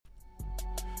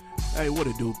Hey, what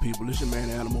it do, people? It's your man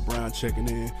Animal Brown checking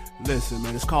in. Listen,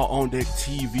 man, it's called On Deck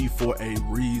TV for a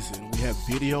reason. We have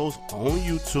videos on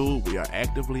YouTube. We are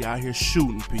actively out here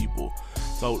shooting people.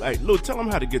 So, hey, look, tell them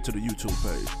how to get to the YouTube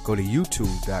page. Go to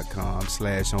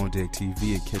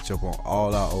youtube.com/OnDeckTV and catch up on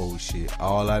all our old shit,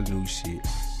 all our new shit.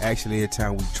 Actually, every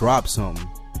time we drop something,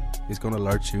 it's going to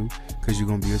alert you because you're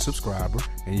going to be a subscriber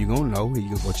and you're going to know and you're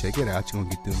going to go check it out. You're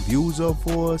going to get them views up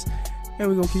for us and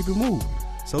we're going to keep it moving.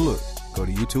 So, look, go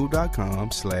to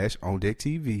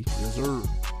youtube.com/OnDeckTV. Yes, sir.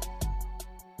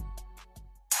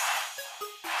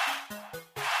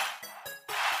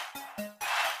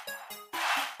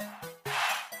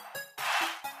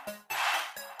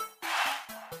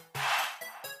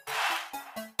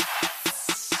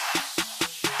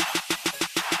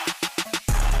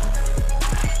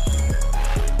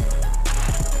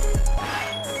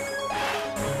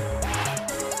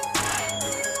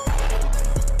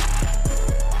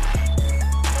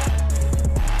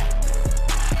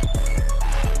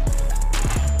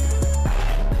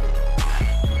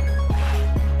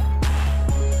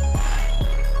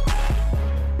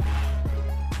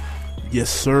 Yes,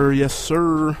 sir. Yes,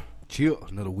 sir. Chill.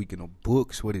 Another week in the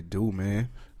books. What it do, man?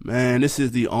 Man, this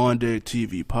is the On Deck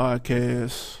TV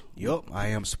podcast. Yup. I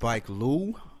am Spike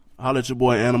Lou. Holla at your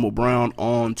boy Animal Brown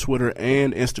on Twitter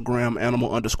and Instagram,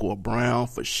 Animal_Brown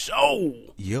for sure.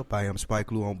 Yep, I am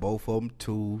Spike Lou on both of them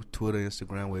too. Twitter,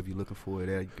 Instagram, wherever you're looking for it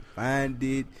at, you can find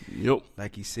it. Yep.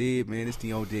 Like he said, man, it's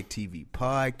the On Deck TV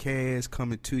podcast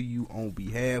coming to you on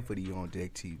behalf of the On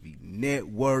Deck TV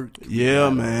network. Yeah,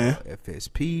 man.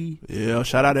 FSP. Yeah,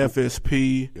 shout out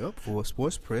FSP. Yep, for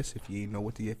Sports Press. If you didn't know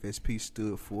what the FSP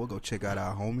stood for, go check out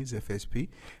our homies, FSP.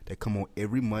 They come on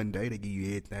every Monday. They give you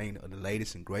everything, the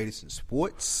latest and greatest in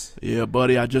sports. Yeah,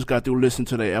 buddy, I just got through listening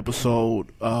to the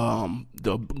episode,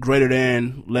 the greater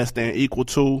than, less than, equal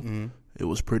to. Mm-hmm. It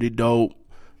was pretty dope.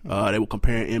 They were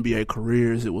comparing NBA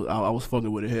careers. I was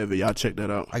fucking with it heavy. Y'all check that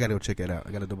out. I gotta go check that out.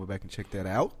 I gotta double back and check that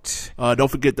out.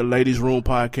 Don't forget the Ladies Room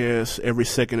podcast every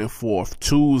second and fourth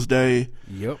Tuesday.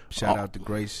 Yep. Shout out to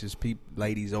gracious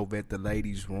ladies over at the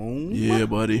Ladies Room. Yeah,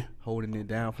 buddy. Holding it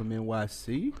down from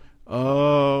NYC.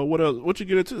 What else? What you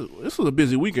get into? This was a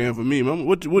busy weekend for me, man.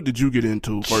 What did you get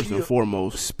into first and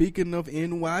foremost? Speaking of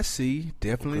NYC,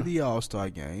 definitely the All-Star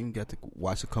game. Got to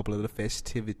watch a couple of the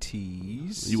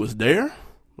festivities. You was there?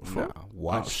 Nah,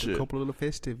 watched a couple of the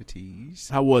festivities.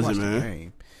 How was it, man?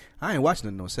 Game. I ain't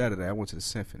watching it on Saturday. I went to the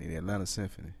Symphony, the Atlanta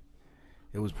Symphony.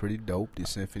 It was pretty dope. The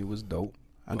Symphony was dope.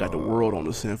 I got the world on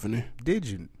the Symphony. Did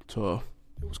you? Tough.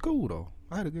 It was cool though.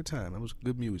 I had a good time. It was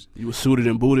good music. You was suited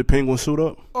and booted, penguin suit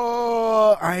up?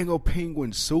 I ain't go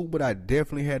penguin suit, but I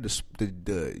definitely had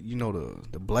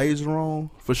the blazer on.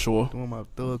 For sure. Doing my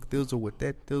thug thizzle with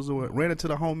that thizzle. Ran into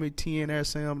the homie T and Air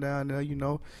Sam down there, you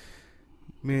know.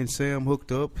 Me and Sam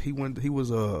hooked up. He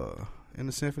was in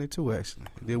the Symphony too, actually.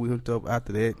 And then we hooked up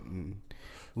after that and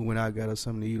we went out, got us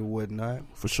something to eat or whatnot.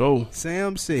 For sure.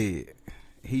 Sam said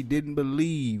he didn't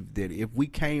believe that if we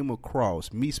came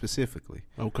across, me specifically,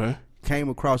 came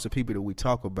across the people that we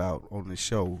talk about on the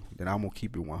show, then I'm gonna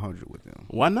keep it 100 with them.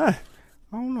 Why not?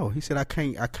 I don't know. He said I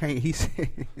can't. He said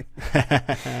he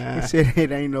said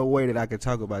it ain't no way that I could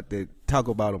talk about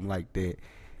them like that,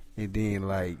 and then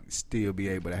like still be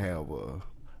able to have a.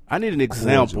 I need an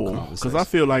example because I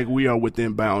feel like we are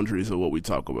within boundaries of what we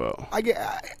talk about. I guess.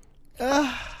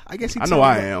 I know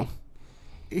I am.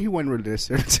 He wasn't really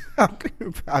necessarily talking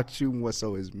about you more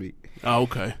so as me. Oh,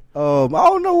 okay. I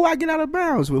don't know who I get out of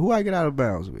bounds with. I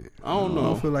don't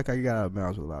know. I feel like I get out of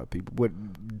bounds with a lot of people. But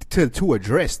to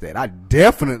address that, I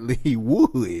definitely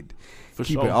would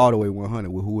keep it all the way 100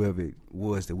 with whoever it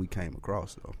was that we came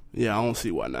across, though. Yeah, I don't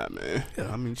see why not, man.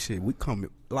 Yeah, I mean, shit, we come...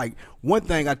 Like, one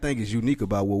thing I think is unique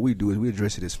about what we do is we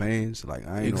address it as fans. Like,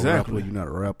 I ain't no rapper, you're not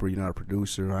a rapper, you're not a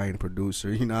producer, I ain't a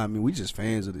producer, you know what I mean? We just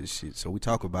fans of this shit. So we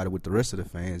talk about it with the rest of the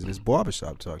fans, and it's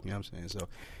barbershop talk, you know what I'm saying? So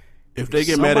if they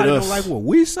get mad at us... don't like what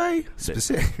we say,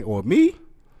 or me,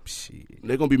 shit.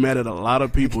 They're going to be mad at a lot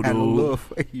of people, dude. I love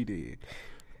for you did.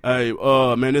 Hey,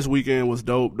 man, this weekend was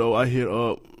dope, though. I hit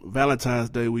up Valentine's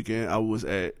Day weekend. I was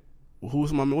at...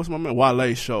 What's my man?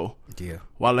 Wale's show. Yeah.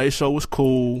 Wale's show was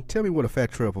cool. Tell me what a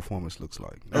Fat Trail performance looks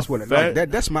like.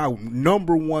 That's my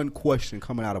number one question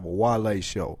coming out of a Wale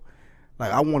show.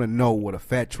 Like, I want to know what a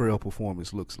Fat Trail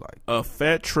performance looks like. A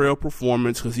Fat Trail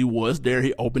performance, because he was there.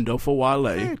 He opened up for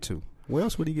Wale. Had to. Where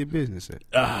else would he get business at?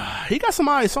 He got some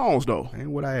nice songs, though.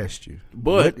 Ain't what I asked you.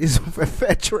 But what does a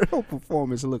Fat Trail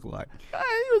performance look like?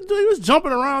 He was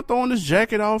jumping around, throwing his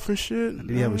jacket off and shit. Did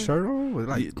he have a shirt on?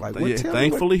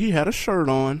 Thankfully, he had a shirt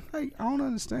on. Like, I don't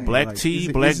understand. Black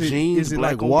tee, black jeans, is it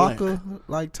black like Walker,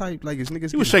 like type, like his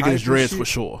niggas? He was shaking his dreads for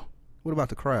sure. What about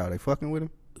the crowd? They fucking with him?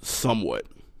 Somewhat.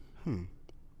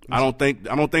 I don't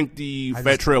think the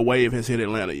Fat Trail wave has hit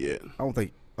Atlanta yet. I don't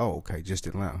think. Oh, okay, just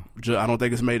Atlanta. I don't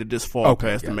think it's made it this far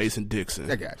past the Mason-Dixon.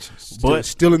 I got you. But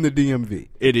still in the DMV.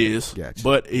 It is. Gotcha.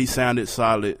 But he sounded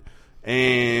solid.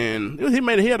 And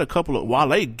he had a couple of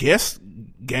Wale guest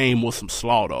game with some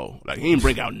slaw though. Like he didn't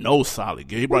bring out no solid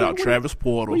game. He brought out Travis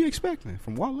Porter. What are you expecting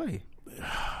from Wale?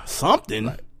 Something.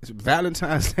 Like, it's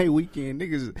Valentine's Day weekend.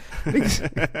 Niggas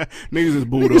is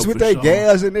booed niggas up with for their sure.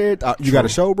 gas in there. You got a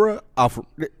show, bro?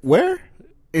 Where?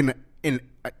 In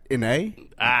A?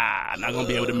 Not gonna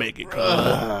be able to make it.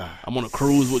 I'm on a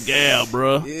cruise with Gal,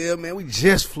 bro. Yeah, man, we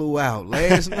just flew out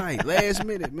last night, last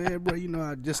minute, man, bro. You know,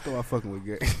 I just started fucking with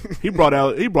Gal. He brought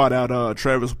out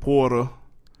Travis Porter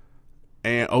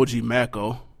and OG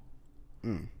Macko.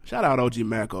 Shout out OG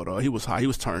Macko though. He was high. He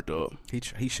was turned up.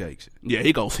 He shakes it. Yeah,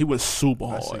 he went super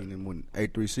hard. I seen him when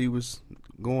A3C was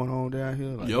going on down here.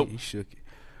 Like, yep. He shook it.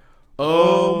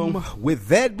 With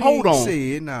that being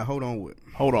said, hold on.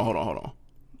 Hold on.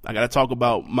 I gotta talk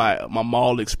about my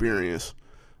mall experience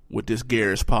with this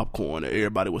Garrett's popcorn that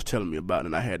everybody was telling me about,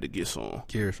 and I had to get some.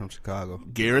 Garrett's from Chicago.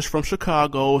 Garrett's from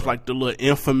Chicago. It's like the little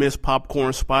infamous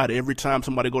popcorn spot. Every time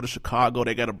somebody go to Chicago,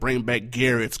 they gotta bring back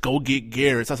Garrett's. Go get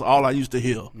Garrett's. That's all I used to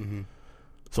hear. Mm-hmm.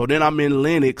 So then I'm in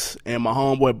Lenox, and my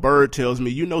homeboy Bird tells me,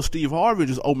 you know, Steve Harvey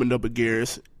just opened up a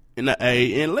Garrett's in the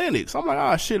A in Lenox. I'm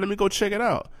like, shit, let me go check it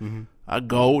out. Mm-hmm. I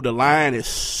go. The line is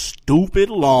stupid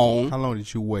long. How long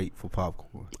did you wait for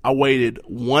popcorn? I waited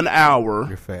 1 hour.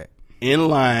 You're fat. In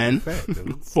line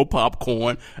for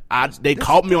popcorn. They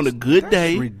caught me on a good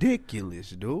day. Ridiculous,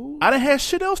 dude. I didn't have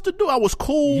shit else to do. I was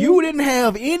cool. You didn't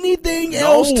have anything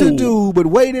else to do but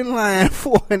wait in line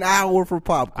for an hour for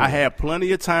popcorn. I had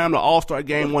plenty of time. The All-Star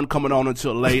game wasn't coming on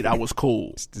until late. I was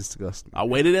cool. It's disgusting. I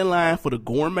waited in line for the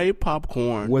gourmet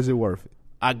popcorn. Was it worth it?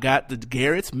 I got the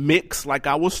Garrett's mix like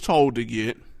I was told to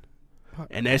get,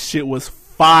 and that shit was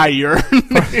fire.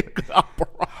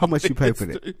 How much you pay for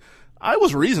that? It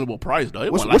was reasonable price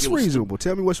though. What's reasonable?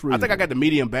 Tell me what's reasonable. I think I got the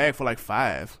medium bag for like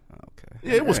 $5. Okay.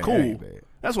 Yeah, it was cool.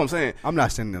 That's what I'm saying. I'm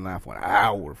not standing in line for an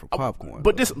hour for popcorn.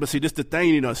 But see, this the thing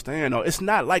you need to understand though. It's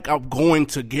not like I'm going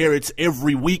to Garrett's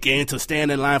every weekend to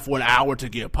stand in line for an hour to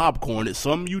get popcorn. It's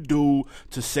something you do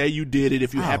to say you did it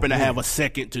if you happen to have a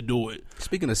second to do it.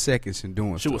 Speaking of seconds and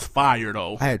doing shit was fire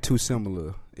though. I had two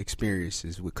similar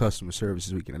experiences with customer service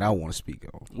this weekend that I want to speak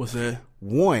on. What's that?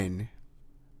 One,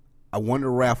 I won a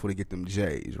raffle to get them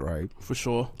J's, right? For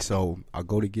sure. So I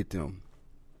go to get them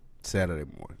Saturday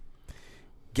morning.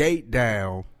 Gate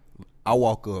down, I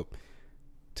walk up,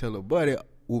 tell a buddy,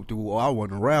 whoop de whoop, I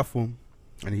won a raffle,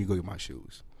 and he go get my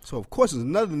shoes. So of course there's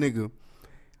another nigga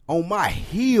on my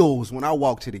heels when I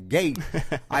walk to the gate.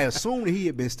 I assumed that he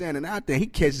had been standing out there. He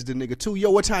catches the nigga too.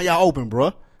 Yo, what time y'all open,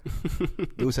 bruh?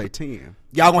 It was say 10.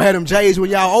 Y'all gonna have them J's when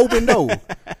y'all open though?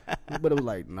 But it was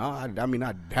like, nah. I mean,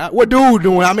 I doubt. What dude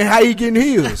doing? I mean, how he getting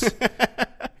heels?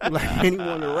 Like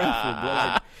anyone to raffle, bro.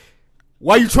 Like,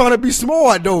 why you trying to be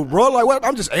smart though, bro? Like, what?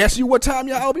 I'm just asking you what time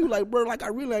y'all open. Like, bro, like I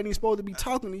really ain't even supposed to be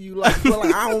talking to you. Like, bro,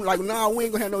 like I don't like. Nah, we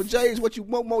ain't gonna have no J's. What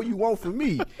more you want from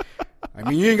me? I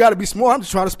mean, you ain't gotta be smart. I'm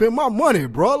just trying to spend my money,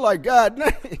 bro. Like, God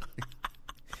dang.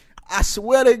 I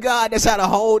swear to God, that's how the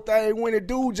whole thing went. The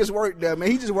dude just worked there, man.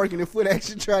 He just working in foot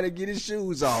action trying to get his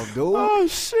shoes off, dude. Oh,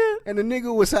 shit. And the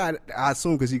nigga was hot, I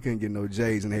assume because he couldn't get no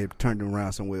J's and they had turned him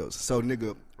around somewhere else. So,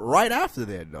 nigga, right after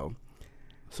that, though,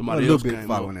 somebody else came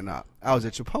following it out. I was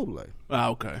at Chipotle.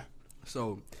 Okay.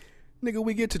 So, nigga,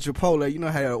 we get to Chipotle. You know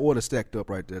how the order stacked up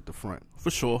right there at the front.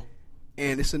 For sure.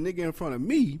 And it's a nigga in front of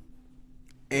me,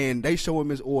 and they show him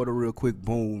his order real quick,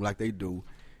 boom, like they do.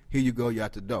 Here you go, you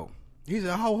out the door. He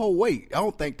said, wait, I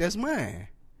don't think that's mine.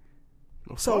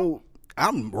 So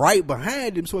I'm right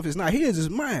behind him, so if it's not his, it's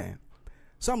mine.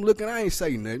 So I'm looking, I ain't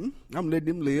saying nothing. I'm letting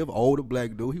him live, older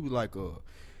black dude. He was like,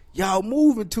 y'all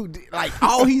moving too like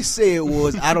all he said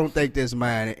was, I don't think that's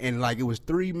mine. And like it was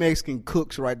 3 Mexican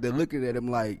cooks right there looking at him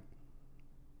like,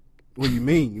 what do you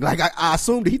mean? Like I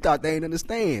assumed he thought they ain't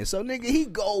understand. So nigga, he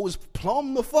goes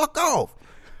plumb the fuck off.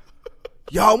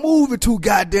 Y'all moving too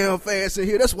goddamn fast in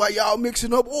here. That's why y'all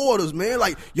mixing up orders, man.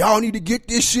 Like, y'all need to get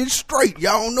this shit straight.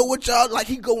 Y'all don't know what y'all, like,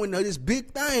 he go into this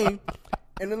big thing,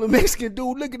 and then the Mexican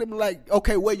dude look at him like,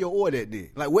 okay, where your order at then?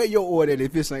 Like, where your order at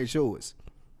if this ain't yours?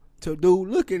 So dude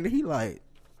looking, he like,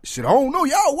 shit, I don't know.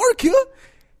 Y'all work here.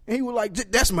 And he was like,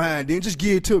 that's mine then. Just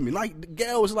give it to me. Like, the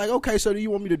gal was like, okay, so do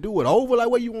you want me to do it over? Like,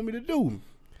 what you want me to do?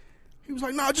 He was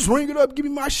like, nah, just ring it up, give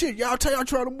me my shit. Y'all tell y'all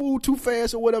trying to move too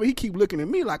fast or whatever. He keep looking at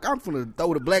me like I'm finna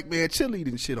throw the black man cheerleading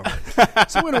and shit on.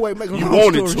 So anyway, make a you long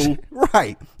wanted story to.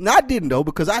 right. No, I didn't though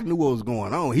because I knew what was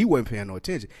going on. He wasn't paying no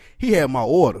attention. He had my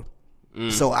order.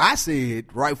 So I said,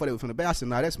 right before they were from the back, I said,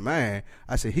 nah, that's mine.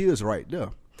 I said, his right there.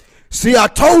 See, I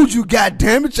told you,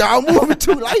 goddammit, y'all moving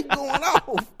too late going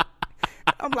off.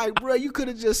 I'm like, bro, you could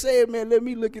have just said, man, let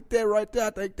me look at that right there. I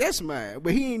think that's mine.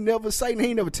 But he ain't never say, he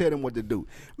ain't never tell them what to do.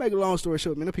 Make a long story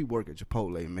short, man, the people work at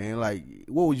Chipotle, man. Like,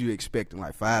 what was you expecting?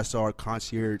 Like 5-star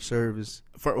concierge service?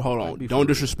 Hold on. Don't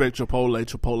disrespect Chipotle.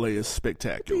 Chipotle is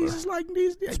spectacular. These is like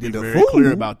these. Let's be very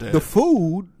clear about that. The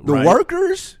food, the Right.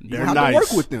 workers, you They're have nice. to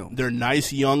work with them. They're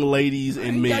nice young ladies and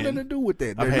Ain't men. got nothing to do with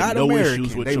that. I've They're had not no American.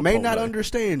 issues with They may Chipotle. not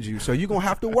understand you, so you're gonna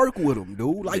have to work with them,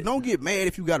 dude. Like, don't get mad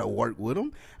if you gotta work with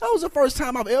them. That was the first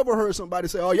time I've ever heard somebody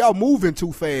say, "Oh, y'all moving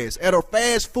too fast" at a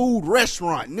fast food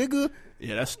restaurant, nigga.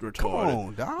 Yeah, that's retarded. Come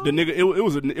on, dog. The nigga, it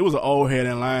was an old head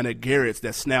in line at Garrett's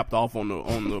that snapped off on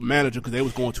the manager because they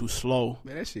was going too slow.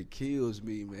 Man, that shit kills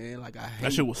me, man. Like, I hate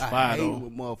That shit was fire, I hate though.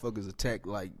 when motherfuckers attack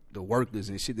like the workers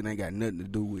and shit that ain't got nothing to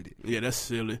do with it. Yeah, that's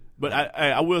silly. But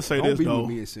I will say Don't this be though. with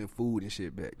me and send food and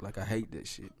shit back. Like, I hate that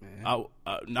shit, man.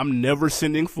 I'm never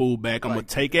sending food back. I'm gonna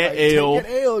take that Like, L. Take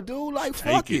that L, dude. Like,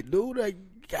 fuck it. it, dude. Like,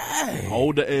 God.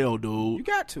 Hold the L, You dude.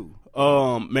 got to.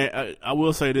 Man, I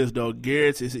will say this though.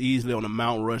 Garrett's is easily on the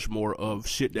Mount Rushmore of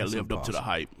shit that That's lived up to the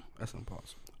impossible. hype. That's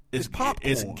impossible. It's popcorn.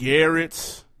 It's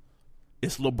Garrett's.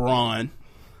 It's LeBron.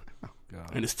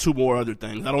 God. And it's two more other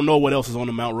things. I don't know what else is on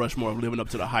the Mount Rushmore of living up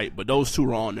to the hype, but those two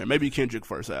are on there. Maybe Kendrick's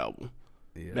first album.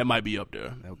 Yeah. That might be up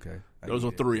there. Okay. Those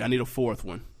are three. I need a fourth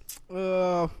one.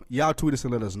 Y'all tweet us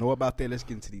and let us know about that. Let's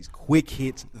get into these quick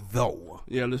hits, though.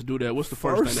 Yeah, let's do that. What's the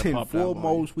first First thing that and popped out?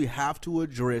 foremost, we have to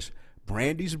address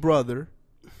Brandy's brother,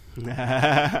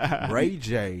 Ray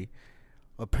J.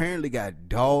 Apparently got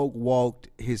dog walked,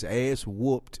 his ass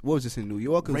whooped. What was this in New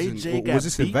York? Or Ray J got was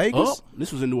this in beat Vegas? up?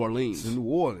 This was in New Orleans. It's in New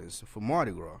Orleans for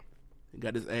Mardi Gras. He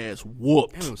got his ass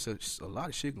whooped. Damn, such a lot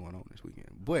of shit going on this weekend.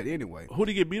 But anyway, Who'd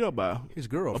he get beat up by? his A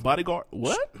girlfriend. bodyguard?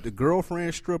 What? The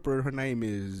girlfriend stripper, her name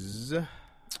is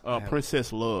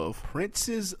Princess Love.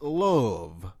 Princess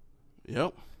Love.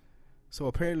 Yep. So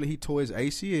apparently he tore his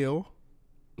ACL.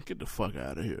 Get the fuck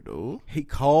out of here, dude. He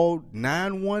called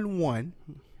 911.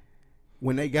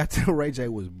 When they got to Ray J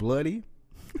was bloody.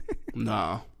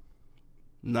 Nah,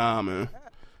 man.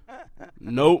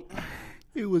 Nope.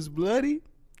 He was bloody.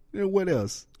 And what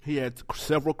else? He had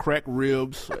several cracked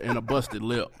ribs and a busted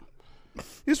lip.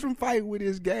 He's from fighting with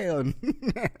his gal.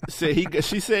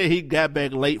 She said he got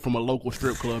back late from a local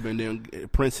strip club and then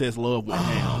Princess Love went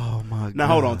ham. Oh my God. Now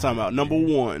hold on, time out. Number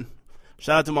one,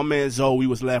 shout out to my man Zoe. We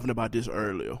was laughing about this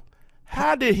earlier.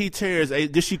 How did he tear his?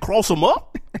 Did she cross him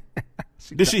up?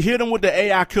 Did she hit him with the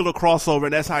AI killer crossover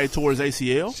and that's how he tore his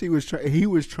ACL? He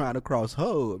was trying to cross her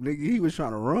up, nigga. He was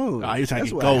trying to run. Nah, he was trying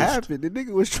to That's get what ghost. happened. The nigga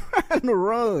was trying to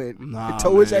run. Nah, and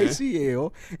tore his man.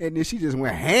 ACL, and then she just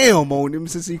went ham on him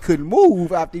since he couldn't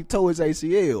move after he tore his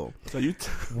ACL. So you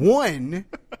One,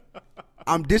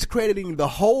 I'm discrediting the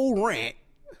whole rant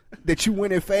that you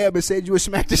went in Fab and said you would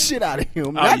smack the shit out of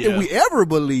him. Not yeah. that we ever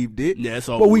believed it, Yeah, it's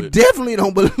over but we with. definitely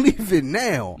don't believe it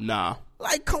now. Nah.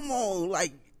 Like, come on,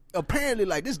 like, apparently,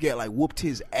 like, this guy, like, whooped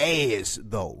his ass,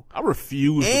 though. I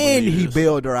refuse And to believe he this.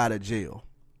 bailed her out of jail.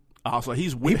 Also, He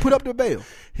put up the bail.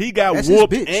 He got That's his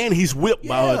whooped bitch. and he's whipped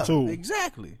by Yeah, her too.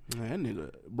 exactly. Man, that nigga,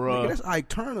 Nigga, bruh. that's Ike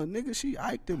Turner, nigga. She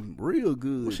Iked him real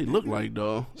good. What she nigga. look like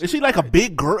though? Is she like a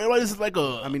big girl? Like, is it like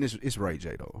a? I mean, it's Ray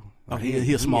J, though. Oh,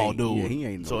 he a small ain't- dude. Yeah, he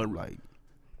ain't So no, it- like,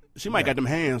 she might got them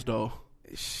hands though.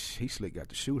 he slick got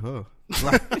to shoot her.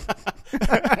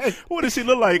 What does she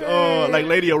look like? Like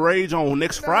Lady of Rage on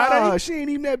next Nah, Friday? she ain't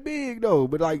even that big, though.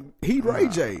 But, like, he Ray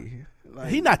J. Like,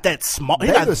 He not that small. He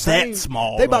they not the that same-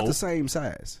 small. They about though. the same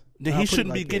size. Then I'll he put it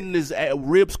shouldn't be like that. getting his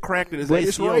ribs cracked and his But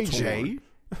it's ACL Ray torn. J,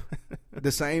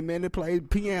 the same man that played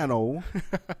piano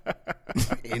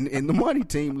in the Money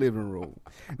Team living room.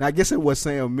 Now, I guess it was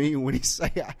Sam mean when he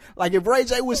say, like, if Ray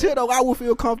J was here, though, I would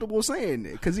feel comfortable saying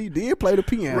that because he did play the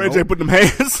piano. Ray J put them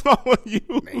hands on you.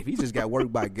 Man, if he just got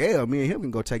worked by Gail, me and him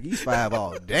can go take these 5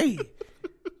 all day.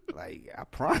 Like, I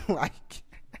promise, like,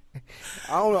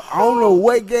 I don't know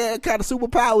what Gail kind of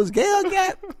superpowers Gail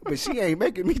got, but she ain't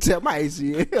making me tell my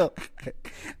ACL.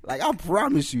 Like, I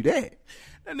promise you that.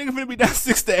 That nigga finna be down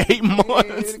 6 to 8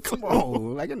 months. Man, come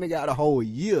on, like a nigga out a whole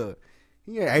year.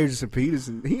 He ain't Adrian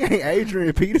Peterson. He ain't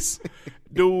Adrian Peterson.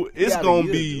 Dude, it's got a gonna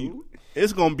year, be dude.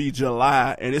 it's gonna be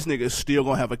July and this nigga still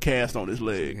gonna have a cast on his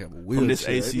leg Have a from this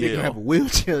wheelchair. That nigga have a ACL.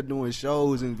 wheelchair doing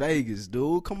shows in Vegas,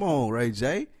 dude. Come on, Ray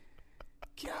J.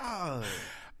 God.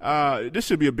 This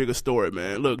should be a bigger story,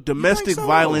 man. Look, domestic so?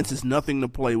 violence is nothing to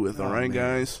play with, all right, man.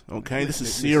 guys? Okay, this is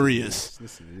Listen serious.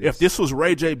 to If this was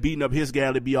Ray J beating up his guy,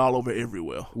 it'd be all over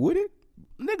everywhere. Would it?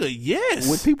 Nigga, yes.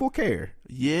 Would people care?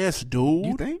 Yes, dude.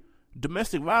 You think?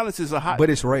 Domestic violence is a hot. But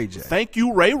it's Ray J. Thank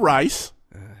you, Ray Rice.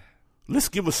 Let's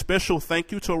give a special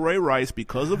thank you to Ray Rice.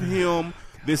 Because of him,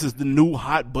 this is the new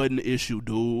hot button issue,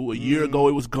 dude. A year ago,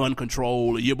 it was gun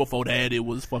control. A year before that, it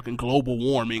was fucking global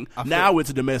warming. Now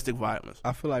it's domestic violence.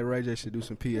 I feel like Ray J should do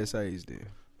some PSAs then.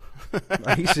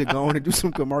 Like he should go on and do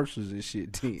some commercials and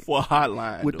shit then. For a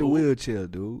hotline, with dude. the wheelchair,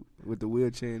 dude. With the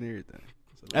wheelchair and everything.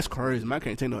 So that's crazy, man. I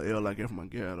can't take no L like that from my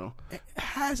guy, though.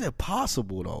 How is that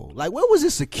possible, though? Like, where was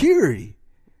his security?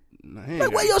 Nah,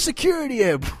 like, where your security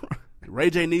at, bro?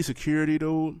 Ray J needs security,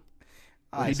 dude.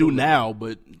 Right, he do now,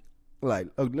 but like,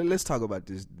 let's talk about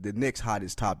this. The next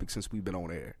hottest topic since we've been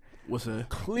on air. What's that?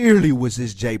 Clearly was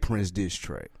this Jay Prince diss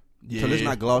track. Yeah. So let's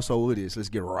not gloss over this. Let's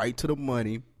get right to the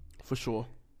money. For sure.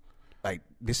 Like,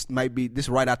 this might be this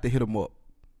right out to hit him up.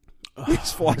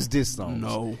 As far as diss songs.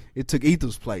 No. It took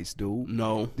Ether's place, dude.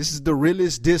 No. This is the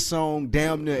realest diss song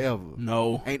damn near ever.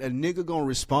 No. Ain't a nigga gonna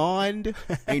respond.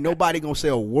 Ain't nobody gonna say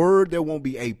a word. There won't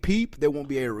be a peep. There won't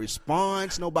be a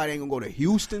response. Nobody ain't gonna go to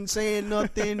Houston saying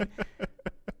nothing.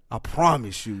 I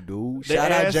promise you, dude.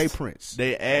 Shout out Jay Prince.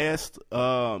 They asked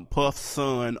Puff's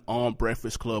son on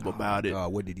Breakfast Club about it.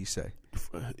 What did he say?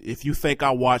 If you think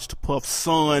I watched Puff's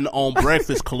son on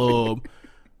Breakfast Club,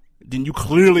 then you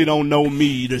clearly don't know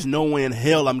me. There's no way in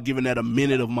hell I'm giving that a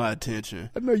minute of my attention.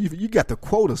 I know you got the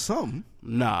quote or something.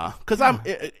 Nah, because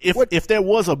if there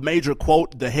was a major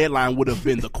quote, the headline would have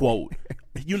been the quote.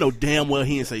 You know damn well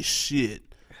he didn't say shit,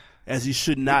 as he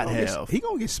should not have. He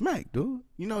gonna get smacked, dude.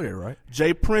 You know that, right?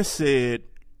 Jay Prince said,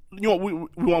 "You know, we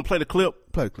want to play the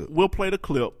clip. Play the clip. We'll play the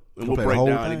clip and we'll break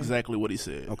down exactly what he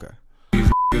said." Okay.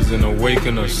 Is an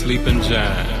awaken a sleeping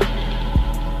giant.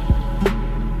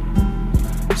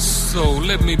 So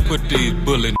let me put these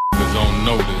bully niggas on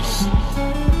notice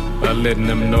by letting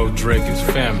them know Drake is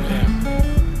family.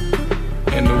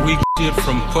 And the weak shit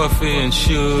from Puffy and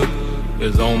Suge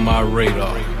is on my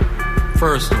radar.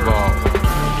 First of all,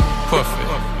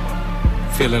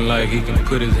 Puffy, feeling like he can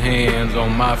put his hands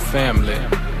on my family,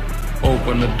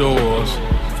 open the doors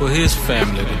for his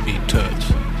family to be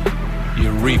touched. You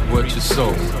reap what you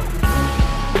sow.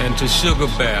 And to Sugar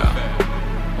Bear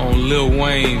on Lil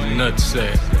Wayne's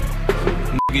nutsack,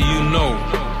 nigga, you know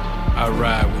I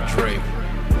ride with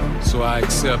Drake, so I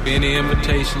accept any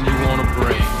invitation you wanna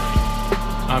bring.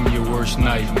 I'm your worst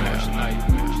nightmare.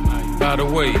 By the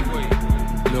way,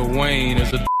 Lil Wayne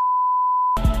is a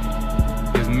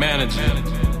his manager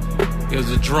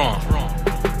is a drunk,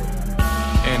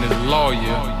 and his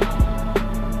lawyer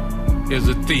is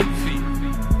a thief.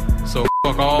 So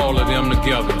fuck all of them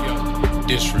together.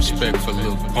 Disrespectful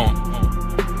little punk.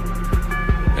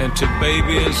 And to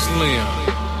Baby and Slim,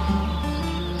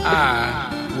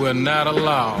 I will not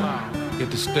allow it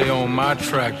to stay on my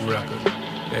track record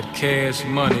that Cash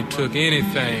Money took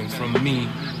anything from me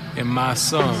and my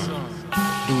son.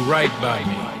 Do right by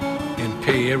me and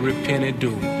pay every penny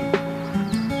due.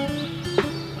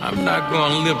 I'm not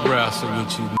gonna lip wrestle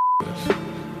with you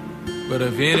niggas, but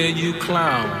if any of you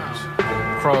clowns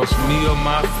cross me or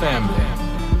my family,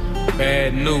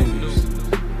 bad news,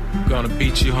 gonna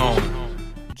beat you home.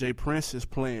 Jay Prince is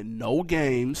playing no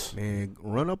games. Man,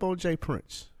 run up on Jay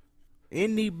Prince.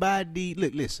 Anybody,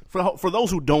 look, listen. For those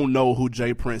who don't know who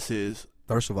Jay Prince is,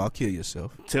 first of all, kill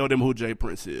yourself. Tell them who Jay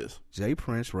Prince is. Jay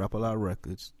Prince, Rap-A-Lot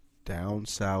Records, down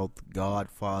south,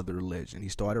 Godfather legend. He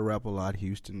started Rap-A-Lot,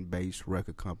 Houston-based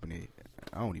record company.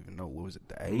 I don't even know, what was it,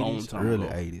 the 80s? Early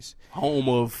 80s. Home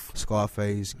of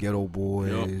Scarface, Ghetto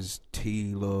Boys,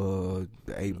 Tila,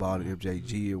 the 8-Ball and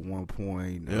MJG at one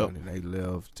point, and they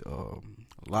left. A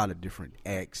lot of different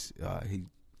acts. He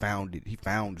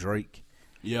found Drake.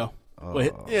 Yeah.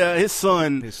 His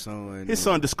son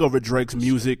discovered Drake's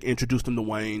music, introduced him to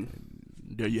Wayne.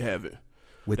 There you have it.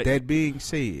 With that being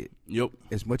said, yep.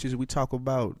 As much as we talk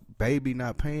about Baby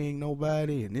not paying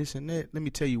nobody and this and that, let me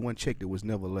tell you one check that was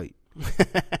never late.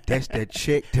 That's that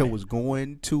check that was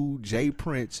going to Jay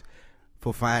Prince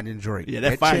for finding Drake. Yeah,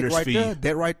 that finder's fee.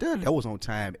 That right there, that was on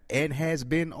time and has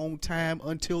been on time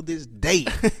until this day,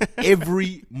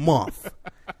 every month.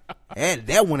 And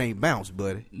that one ain't bounced,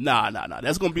 buddy. Nah.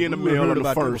 That's gonna be in the mail on the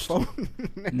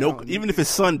 1st. No, even if it's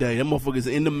Sunday, that motherfucker's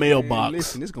in the mailbox.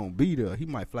 Listen, it's gonna be there. He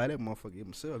might fly that motherfucker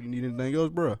himself. You need anything else,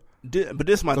 bro? But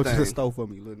this my thing. Go to the store for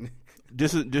me, little nigga.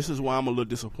 This is why I'm a little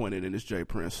disappointed in this Jay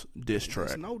Prince diss track.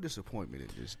 There's no disappointment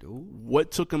in this, dude.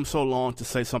 What took him so long to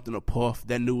say something to Puff?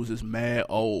 That news is mad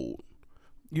old.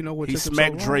 You know what? He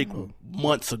smacked Drake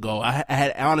months ago. I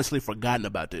had honestly forgotten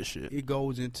about this shit. It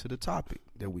goes into the topic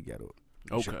that we got up.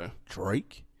 Okay.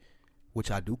 Drake,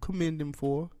 which I do commend him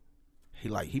for,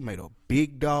 He made a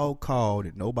big dog call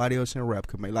that nobody else in rap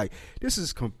could make. Like, this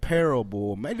is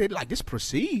comparable. Maybe like this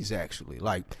precedes actually.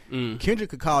 Like Kendrick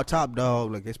could call Top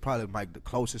Dog. Like, it's probably like the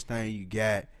closest thing you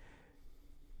got.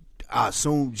 I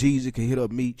assume Jeezy could hit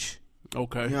up Meech.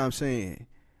 Okay. You know what I'm saying?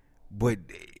 But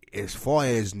as far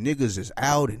as niggas is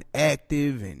out and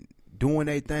active and doing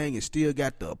their thing and still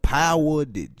got the power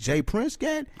that Jay Prince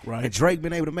got, right? And Drake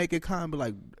been able to make it kind of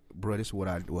like, bro, this is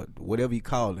whatever you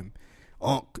call him,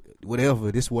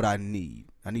 whatever, this is what I need.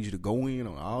 I need you to go in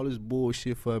on all this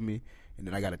bullshit for me, and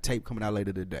then I got a tape coming out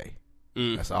later today.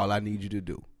 That's all I need you to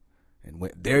do. And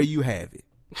there you have it.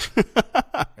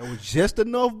 It was just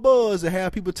enough buzz to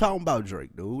have people talking about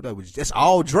Drake, dude. That's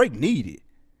all Drake needed.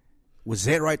 Was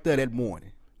that right there that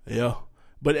morning? Yeah.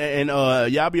 But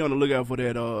y'all be on the lookout for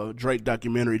that Drake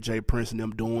documentary Jay Prince and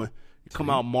them doing. It come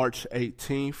out March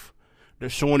 18th. They're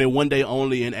showing it one day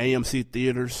only in AMC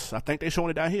theaters. I think they're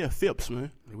showing it down here at Phipps,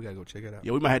 man. We gotta go check it out.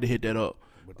 Yeah, we might have to hit that up.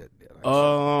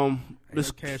 This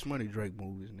Cash Money Drake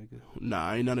movies, nigga.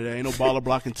 Nah, ain't none of that. Ain't no Baller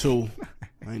Blocking 2.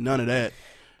 Ain't none of that.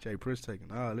 Jay Prince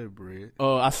taking all that bread.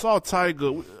 I saw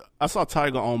Tiger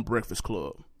on Breakfast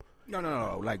Club.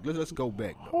 No. Like, let's go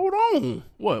back, though. Hold on.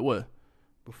 What?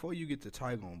 Before you get to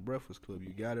Tiger on Breakfast Club,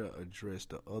 you gotta address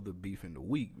the other beef in the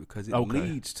week because it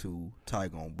leads to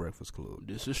Tiger on Breakfast Club.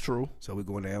 This is true. So we're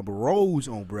going to Amber Rose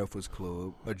on Breakfast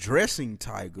Club, addressing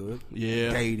Tiger,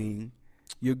 dating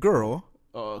your girl,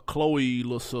 Chloe,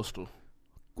 little sister.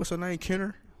 What's her name?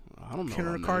 Kenner? I don't know.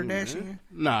 Kenner Kardashian? Man.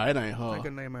 Nah, it ain't her. I think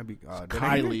her name might be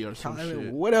Kylie or some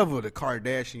shit. Whatever the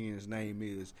Kardashian's name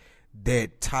is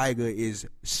that Tiger is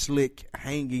slick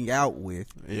hanging out with.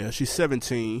 Yeah, she's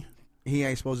 17. He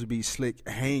ain't supposed to be slick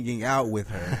hanging out with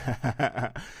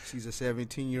her. She's a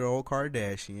 17-year-old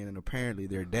Kardashian, and apparently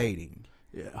they're dating.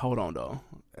 Yeah, hold on, though.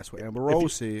 That's what Amber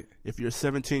Rose said. If you're a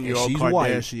 17-year-old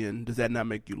Kardashian, white, does that not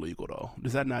make you legal, though?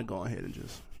 Does that not go ahead and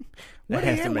just... That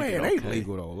has to make it okay. Ain't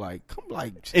legal, though. Like,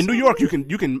 in New York, you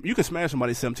can smash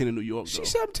somebody 17 in New York, though.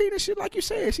 She's 17 and shit, like you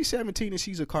said. She's 17 and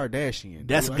she's a Kardashian.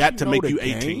 That's like, got to make you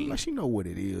 18. Like, she know what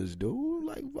it is, dude.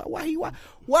 Like,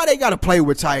 why they gotta play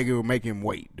with Tiger and make him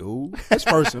wait, dude? This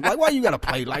person, like, why you gotta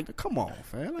play like? Come on,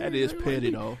 fam. Like, that is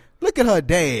petty, though. Look at her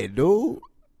dad, dude.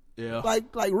 Yeah. Like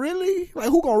really? Like,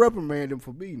 who gonna reprimand him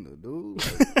for beating her, dude?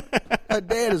 Like, her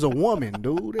dad is a woman,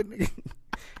 dude. That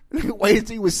nigga wait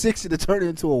until he was 60 to turn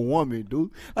into a woman,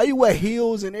 dude. Like, you wear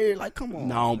heels and everything. Like, come on.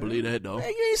 No, I don't believe that, though. Man,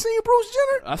 you ain't seen Bruce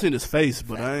Jenner? I seen his face,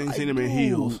 but I ain't seen him in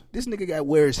heels. This nigga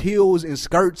wears heels and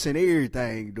skirts and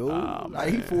everything, dude.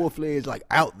 Like, he full-fledged, like,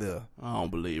 out there. I don't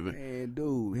believe it. Man,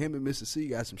 dude, him and Mr. C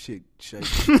got some shit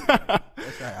shaking.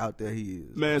 That's how out there he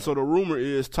is. Man, so the rumor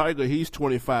is Tiger, he's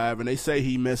 25, and they say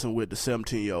he messing with the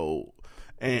 17-year-old.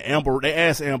 And they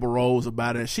asked Amber Rose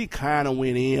about it, and she kind of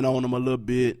went in on him a little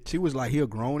bit. She was like, he a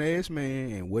grown-ass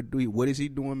man, and what is he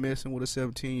doing messing with a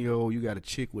 17-year-old? You got a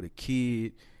chick with a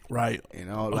kid. Right. And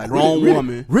all, a like, grown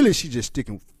woman. Really, she's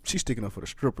sticking up for the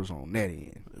strippers on that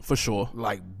end. For sure.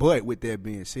 Like, but with that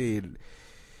being said,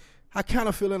 I kind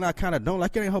of feel and I kind of don't.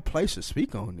 Like, it ain't her place to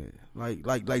speak on it.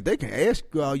 Like they can ask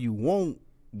you all you want,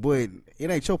 but it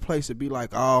ain't your place to be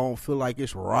like, oh, I don't feel like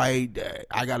it's right.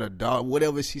 I got a dog.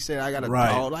 Whatever she said, I got a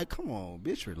dog. Like, come on,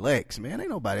 bitch, relax, man. Ain't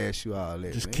nobody ask you all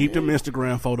that. Just man. keep them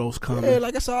Instagram photos coming. Yeah,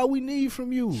 like, that's all we need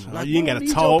from you. Like, you ain't got to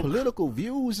talk. Your political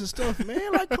views and stuff,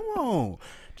 man. Like, come on.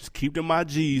 Just keep them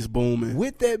IGs booming.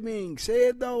 With that being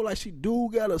said, though, like, she do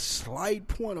got a slight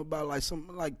point about, like,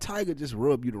 something like Tiger just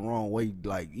rubbed you the wrong way,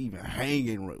 like, even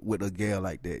hanging with a girl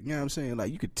like that. You know what I'm saying?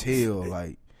 Like, you could tell,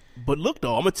 like. But look,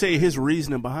 though, I'm going to tell you his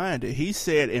reasoning behind it. He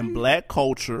said in black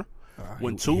culture,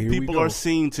 when two people are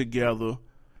seen together,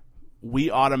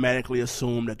 we automatically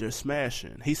assume that they're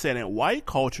smashing. He said in white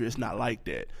culture, it's not like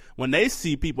that. When they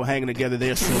see people hanging together, they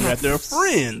assume that they're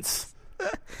friends.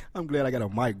 I'm glad I got a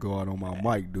mic guard on my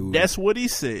mic, dude. That's what he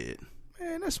said.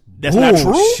 Man, that's not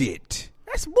true? Shit.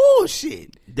 That's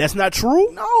bullshit. That's not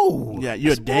true? No. Yeah,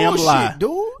 you're a damn lie,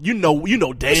 dude. You know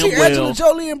damn see well. Angelina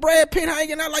Jolie and Brad Pitt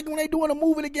hanging out like when they doing a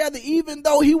movie together, even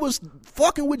though he was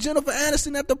fucking with Jennifer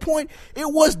Aniston at the point, it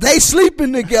was they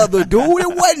sleeping together, dude.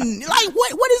 It wasn't like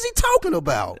what is he talking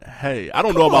about? Hey, I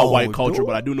don't know about white culture,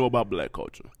 but I do know about black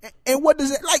culture. And what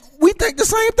does it like? We think the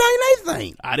same thing they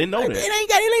think. I didn't know that.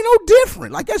 It ain't no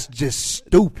different. Like, that's just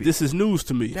stupid. This is news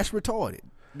to me. That's retarded.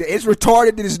 It's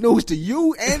retarded that it's news to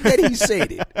you and that he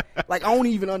said it. Like, I don't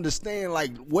even understand,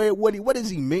 like, what does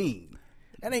he mean?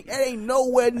 That ain't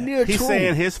nowhere near true. He's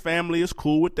saying his family is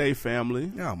cool with their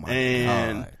family. Oh, my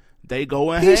God. They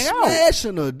go and he's hang out. He's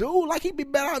smashing her, dude. Like, he be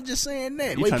better off just saying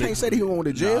that. He can't say that he going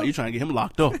to jail. Nah, you trying to get him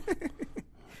locked up.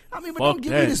 I mean, but Fuck don't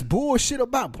give that. me this bullshit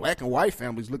about black and white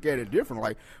families look at it different.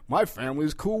 Like, my family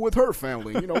is cool with her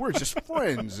family. You know, we're just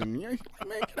friends. And, man,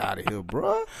 get out of here,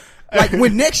 bro. Like,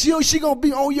 when next year she gonna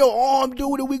be on your arm,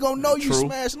 dude, and we gonna know you True.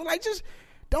 smashing. Like, just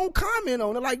don't comment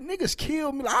on it. Like, niggas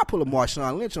kill me. Like, I'll pull a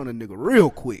Marshawn Lynch on a nigga real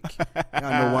quick. I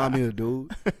know why I'm here,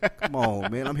 dude. Come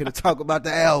on, man. I'm here to talk about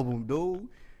the album, dude.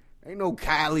 Ain't no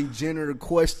Kylie Jenner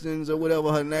questions or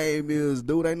whatever her name is,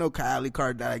 dude. Ain't no Kylie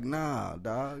Kardashian. Nah,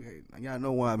 dog. Y'all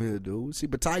know why I'm here, dude. See,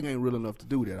 but Tiger ain't real enough to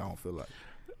do that, I don't feel like.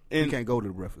 You can't go to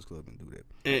the Breakfast Club and do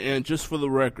that. And just for the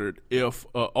record, if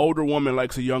an older woman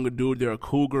likes a younger dude, they're a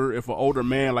cougar. If an older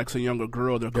man likes a younger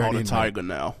girl, they're called a tiger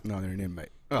now. No, they're an inmate.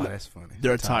 Oh, that's funny.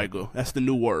 They're a tiger. That's the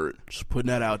new word. Just putting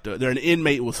that out there. They're an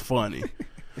inmate was funny.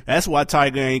 That's why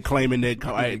Tiger ain't claiming that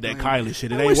Kylie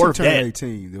shit. It ain't worth that. that.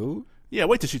 18, dude. Yeah,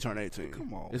 wait till she turn 18.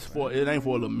 Come on, it ain't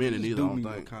for a little minute either. I Do don't me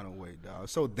no think. kind of way, dog.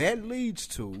 So that leads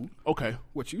to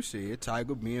what you said,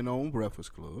 Tiger being on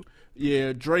Breakfast Club.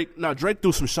 Yeah, Drake. Now Drake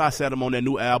threw some shots at him on that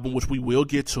new album, which we will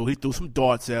get to. He threw some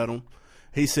darts at him.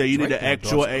 He said you need to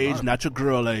act your age, not your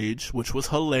girl age, which was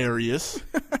hilarious.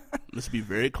 Let's be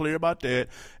very clear about that.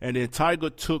 And then Tiger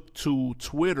took to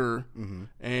Twitter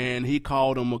and he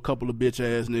called him a couple of bitch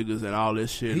ass niggas and all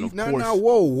this shit.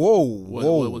 Whoa.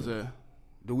 What was that?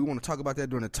 Do we want to talk about that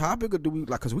during the topic, or do we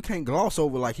because we can't gloss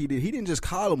over like he did? He didn't just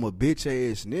call him a bitch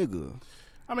ass nigga.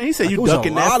 I mean, he said like, you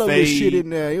ducking that fade. A lot of this shit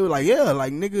in there. It was like, yeah,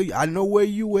 like nigga, I know where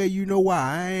you at. You know where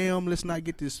I am. Let's not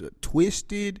get this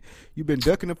twisted. You been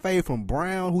ducking the fade from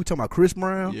Brown. Who you talking about? Chris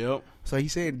Brown. Yep. So he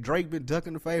said Drake been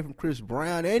ducking the fade from Chris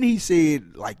Brown, and he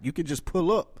said like you can just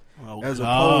pull up. As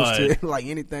opposed to like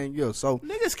anything else. So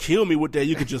niggas kill me with that.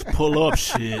 You could just pull up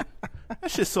shit.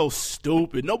 That shit's so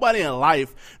stupid. Nobody in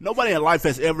life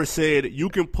has ever said you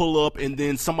can pull up and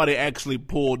then somebody actually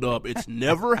pulled up. It's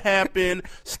never happened.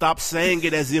 Stop saying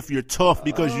it as if you're tough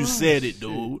because you said it,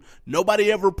 dude.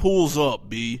 Nobody ever pulls up,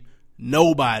 B.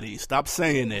 Nobody. Stop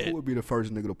saying that. Who would be the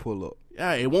first nigga to pull up?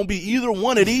 Yeah, it won't be either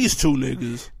one of these two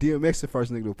niggas. DMX the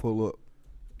first nigga to pull up.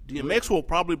 DMX will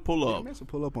probably pull up. DMX will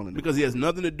pull up on a nigga. Because he has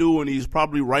nothing to do and he's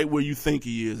probably right where you think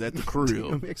he is, at the crib.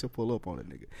 DMX will pull up on a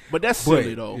nigga. But that's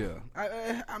silly, though.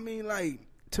 Yeah. I mean, like,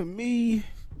 to me,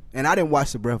 and I didn't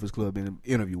watch the Breakfast Club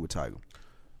interview with Tiger,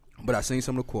 but I seen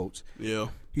some of the quotes. Yeah.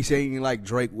 He said he didn't like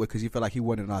Drake because he felt like he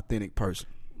wasn't an authentic person.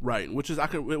 Right, which is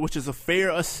a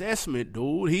fair assessment,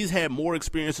 dude. He's had more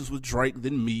experiences with Drake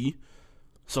than me.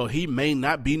 So he may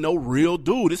not be no real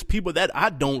dude. It's people that I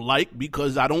don't like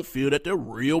because I don't feel that they're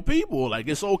real people. Like,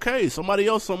 it's okay. Somebody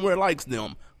else somewhere likes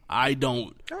them. I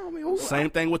don't. Same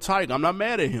thing with Tiger. I'm not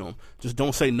mad at him. Just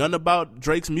don't say nothing about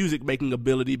Drake's music making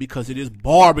ability because it is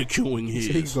barbecuing his.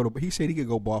 He said he could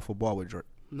go bar for bar with Drake.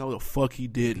 No, the fuck he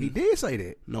didn't. He did say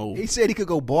that. No. He said he could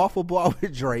go bar for bar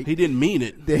with Drake. He didn't mean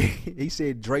it. He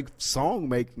said Drake's song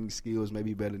making skills may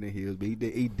be better than his, but he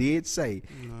did say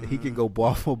that he can go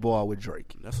bar for bar with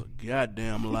Drake. That's a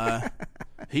goddamn lie.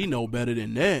 He know better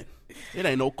than that. It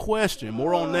ain't no question.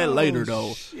 More on that later,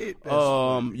 though. Shit,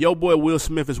 yo boy Will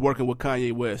Smith is working with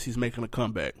Kanye West. He's making a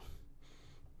comeback.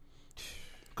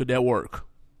 Could that work?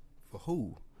 For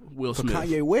who? Will Smith. For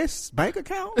Kanye West's bank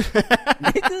account?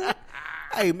 Nigga?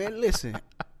 Hey, man, listen.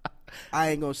 I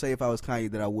ain't going to say if I was Kanye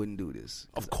that I wouldn't do this.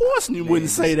 Of course you wouldn't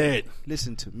say that.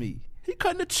 Listen to me. He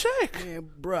cutting a check. Man,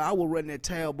 bro, I would run that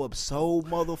tab up so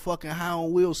motherfucking high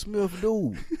on Will Smith,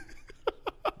 dude.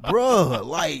 Bruh,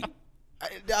 like,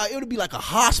 it would be like a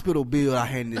hospital bill I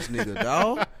hand this nigga,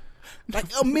 dog. Like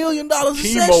 $1 million a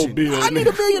session. Bill, I need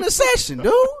 $1 million a session,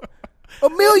 dude.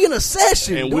 $1 million a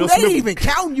session, and dude. They ain't even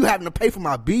counting you having to pay for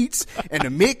my beats and the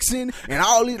mixing and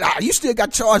all this. You still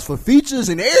got charged for features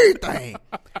and everything.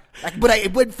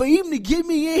 Like, but for him to get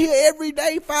me in here every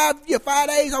day, 5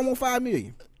 days, I want $5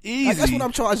 million. Easy. Like, that's what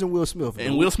I'm charging Will Smith. Dude.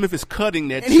 And Will Smith is cutting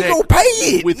that and check. And he gonna pay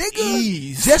it, with nigga,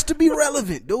 ease. just to be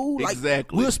relevant, dude. Like,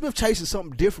 exactly. Will Smith chasing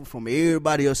something different from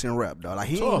everybody else in rap, dog. Like,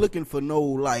 he ain't looking for no,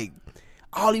 like,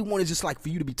 all he wants is just like for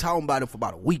you to be talking about him for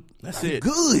about a week. That's like, it.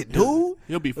 Good, dude.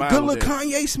 He'll be fine. Good with little that.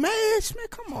 Kanye smash, man.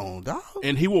 Come on, dog.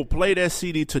 And he will play that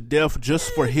CD to death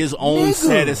just for his own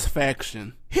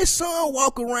satisfaction. His son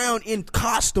walk around in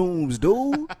costumes,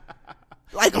 dude.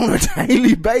 Like on a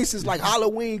daily basis, like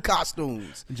Halloween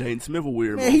costumes. Jaden Smith a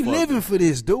weird man. He living for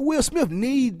this, dude. Will Smith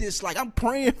need this. Like, I'm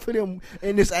praying for them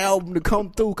in this album to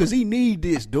come through because he need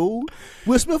this, dude.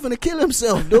 Will Smith finna kill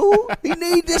himself, dude. He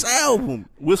need this album.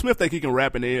 Will Smith think he can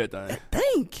rap and everything.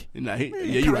 Think. Nah,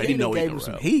 you're right. He know he gave can him rap.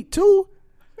 Some heat too.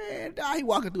 Man, dog, he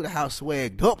walking through the house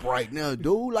swagged up right now,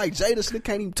 dude. Like Jada Slick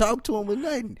can't even talk to him or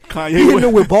nothing. Kanye he hitting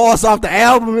him with bars off the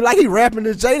album, and like he rapping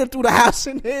to Jada through the house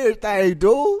and everything,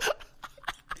 dude.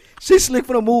 She slick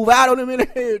for the move out on him and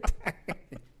everything.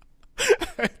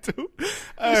 Dude,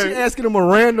 She asking him a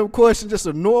random question, just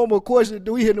a normal question.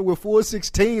 Dude, he hitting him with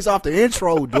 416s off the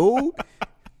intro, dude.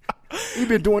 He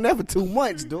been doing that for 2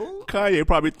 months, dude. Kanye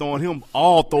probably throwing him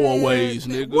all throwaways,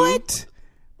 nigga. What?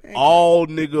 All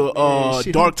nigga, Man,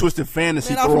 shit, Dark Twisted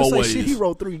Fantasy Man, I was gonna throwaways. say shit he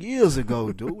wrote 3 years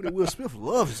ago, dude. And Will Smith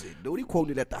loves it, dude. He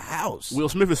quoted at the house. Will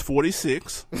Smith is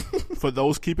 46, for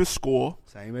those keeping score.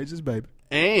 Same age as baby.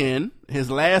 And his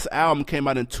last album came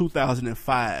out in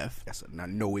 2005. I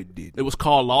know it did. It was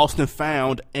called Lost and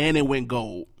Found, and it went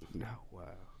gold. No, wow.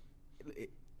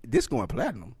 This going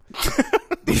platinum.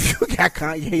 You got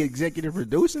Kanye executive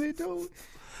producing it, dude?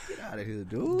 Get out of here,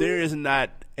 dude. There is not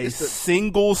a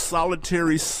single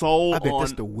solitary soul I bet on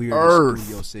that's the weirdest earth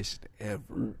studio session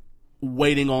ever.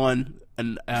 waiting on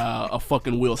a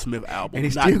fucking Will Smith album. And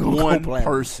it's not still gonna go one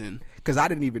platinum. person. Because I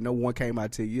didn't even know one came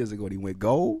out 10 years ago and he went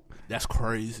gold. That's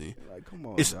crazy. Like, come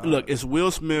on, It's dog. look, it's Will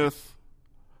Smith,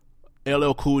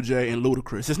 LL Cool J, and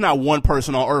Ludacris. It's not one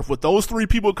person on earth. With those 3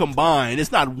 people combined,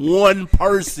 it's not one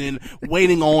person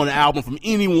waiting on an album from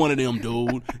any one of them,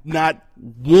 dude. Not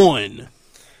one.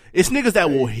 It's niggas that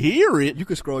will hear it. You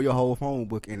can scroll your whole phone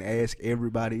book and ask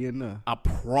everybody in there. I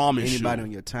promise Anybody you.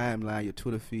 on your timeline, your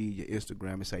Twitter feed, your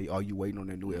Instagram, and say, "Are you waiting on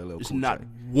that new LL It's Cool not J?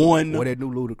 one or that new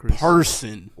Ludacris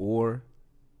person. or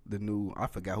the new I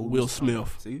forgot who Will was talking Smith.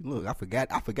 about. See, look, I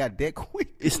forgot that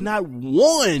quick. It's not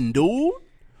one, dude.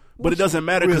 But it doesn't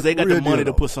matter because they got the money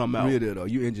to put something out. Real deal though.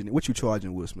 You engineer. What you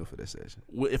charging Will Smith for that session?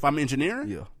 If I'm engineering,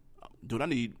 Yeah. dude, I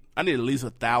need at least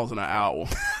 $1,000 an hour.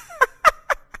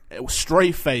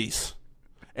 Straight face.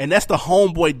 And that's the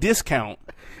homeboy discount.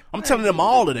 I'm telling them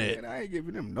all of that. Man, I ain't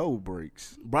giving them no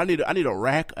breaks. Bro, I need a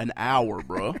rack an hour,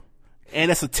 bro. And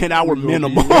that's a 10-hour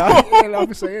minimum.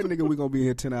 I'm saying, nigga, we gonna be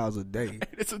here 10 hours a day.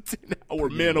 It's a 10-hour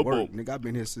Work, minimum. nigga, I've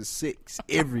been here since 6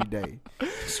 every day.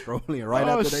 Strolling right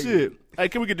Oh, after they shit. Hey,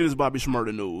 can we get to this Bobby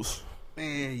Shmurda news?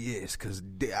 Man, yes, because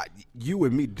you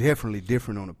and me definitely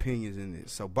different on opinions in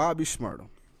this. So Bobby Shmurda,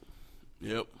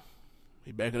 Yep.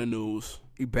 He back in the news.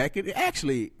 he back in.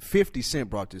 Actually, 50 Cent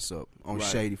brought this up on Right.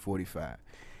 Shady 45.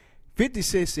 50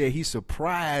 Cent said he's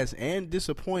surprised and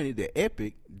disappointed that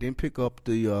Epic didn't pick up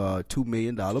the $2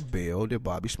 million bail that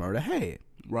Bobby Shmurda had.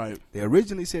 Right. They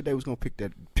originally said they was gonna pick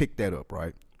that up,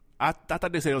 right? I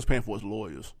thought they said they was paying for his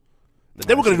lawyers.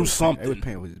 They were going to do something. They was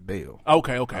paying with his bail.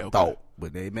 Okay. I thought,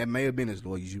 but they may have been his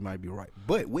lawyers. You might be right.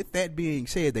 But with that being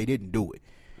said, they didn't do it,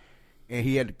 and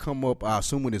he had to come up, I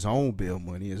assume, with his own bail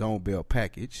money, his own bail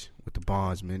package with the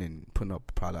bondsman, and putting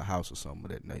up probably a house or something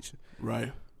of that nature.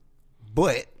 Right.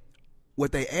 But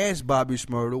what they asked Bobby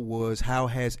Shmurda was, how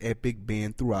has Epic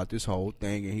been throughout this whole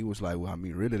thing? And he was like, well, I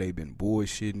mean, really, they've been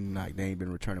bullshitting. Like, they ain't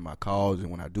been returning my calls. And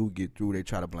when I do get through, they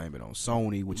try to blame it on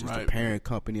Sony, which is the Right. parent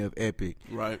company of Epic.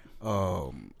 Right.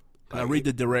 Can Can I read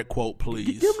the direct quote,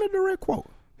 please? Give him the direct quote.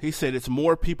 He said, it's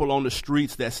more people on the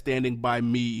streets that's standing by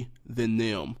me than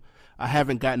them. I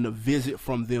haven't gotten a visit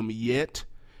from them yet.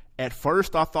 At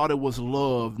first, I thought it was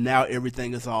love. Now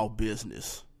everything is all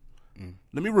business.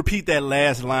 Let me repeat that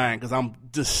last line because I'm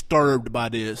disturbed by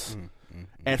this.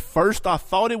 At first, I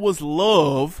thought it was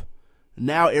love.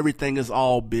 Now everything is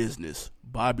all business.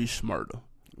 Bobby Shmurda,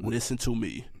 listen to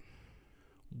me.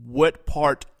 What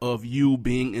part of you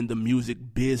being in the music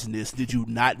business did you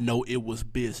not know it was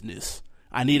business?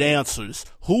 I need answers.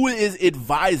 Who is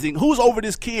advising? Who's over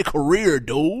this kid's career,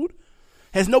 dude?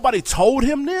 Has nobody told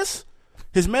him this?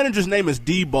 His manager's name is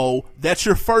Debo. That's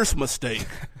your first mistake.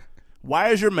 Why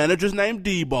is your manager's name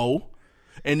Debo?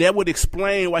 And that would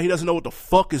explain why he doesn't know what the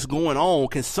fuck is going on.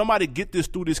 Can somebody get this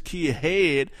through this kid's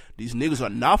head? These niggas are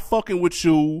not fucking with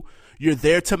you. You're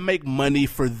there to make money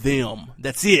for them.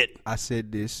 That's it. I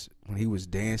said this when he was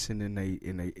dancing in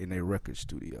they record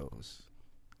studios.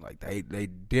 Like they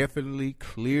definitely,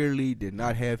 clearly did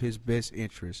not have his best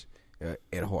interest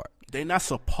at heart. They're not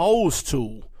supposed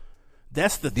to.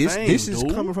 That's the This thing, is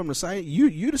dude. coming from the same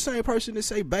you the same person that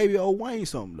say Baby O Wayne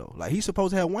something though. Like he's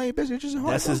supposed to have Wayne best interest at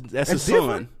heart. That's his different?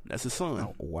 son. That's his son.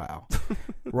 Oh, wow.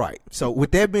 Right. So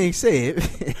with that being said,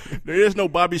 There is no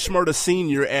Bobby Shmurda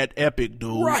Sr. at Epic,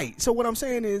 dude. right. So what I'm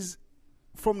saying is,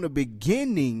 from the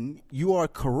beginning, you are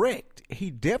correct.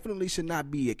 He definitely should not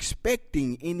be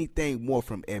expecting anything more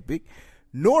from Epic,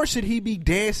 nor should he be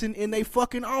dancing in their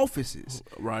fucking offices.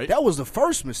 Right. That was the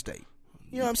first mistake.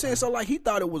 You know what I'm saying? So, like, he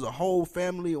thought it was a whole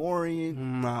family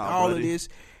orient, all buddy. of this,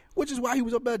 which is why he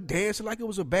was up there dancing like it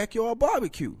was a backyard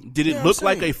barbecue. Did You it know look what I'm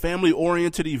like a saying?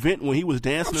 family-oriented event when he was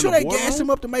dancing I'm sure in they the gassed him boardroom?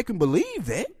 up to make him believe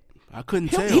that. I couldn't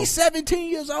tell. He's 17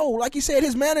 years old. Like you said,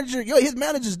 his manager's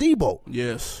Debo.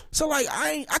 Yes. So like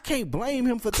I can't blame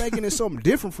him for thinking it's something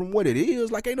different from what it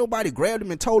is. Like ain't nobody grabbed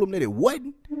him and told him that it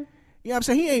wasn't. You know what I'm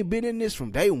saying? He ain't been in this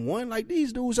from day one. Like,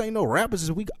 these dudes ain't no rappers,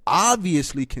 as we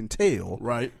obviously can tell.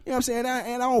 Right. You know what I'm saying?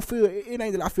 And I don't feel, it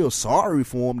ain't that I feel sorry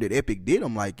for him that Epic did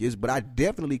him like this, but I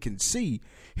definitely can see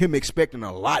him expecting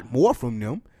a lot more from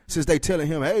them. Since they telling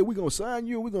him, hey, we gonna sign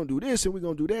you, we gonna do this and we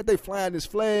gonna do that. They flying this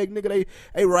flag, nigga.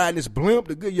 They riding this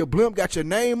blimp. Your blimp got your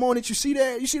name on it. You see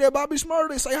that? You see that Bobby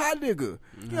Shmurda? They say hi, nigga.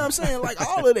 You know what I'm saying? Like,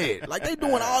 all of that. Like, they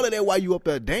doing all of that while you up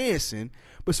there dancing.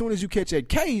 But as soon as you catch that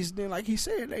case, then like he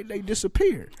said, they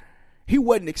disappear. He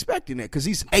wasn't expecting that because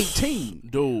he's 18.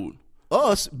 Dude.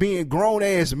 Us being grown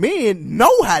ass men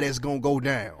know how that's gonna go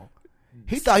down.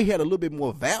 He thought he had a little bit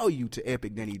more value to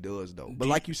Epic than he does though. But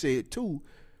like you said too,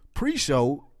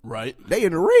 pre-show. Right. They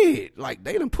in the red. Like,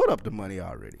 they done put up the money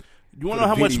already. You want to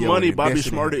know how much money Bobby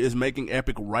Shmurda is making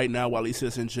Epic right now while he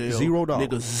sits in jail? $0.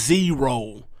 Nigga,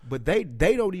 zero. But they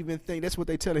don't even think, that's what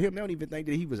they telling him. They don't even think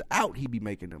that he was out, he be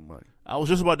making them money. I was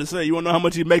just about to say, you want to know how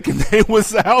much he making they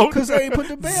was out? Because they ain't put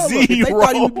the bail Zero. up. If they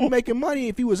thought he would be making money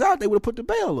if he was out, they would have put the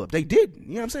bail up. They didn't. You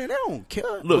know what I'm saying? They don't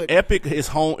care. Look, Epic is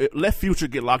home. Let Future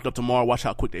get locked up tomorrow. Watch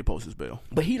how quick they post his bail.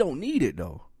 But he don't need it,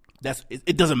 though.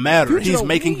 It doesn't matter. Future He's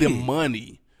making them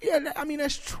money. Yeah, I mean,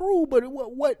 that's true, but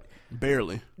what?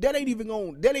 Barely. That ain't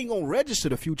gonna register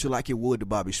the Future like it would to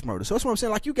Bobby Shmurda. So that's what I'm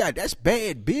saying. Like, that's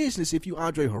bad business if you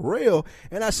Andre Harrell,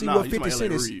 and I see what 50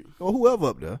 Cent is, or whoever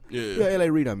up there. Yeah,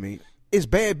 L.A. Reid, I mean. It's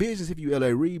bad business if you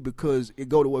L.A. Reid because it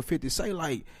go to what 50 say,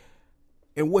 like,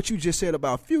 and what you just said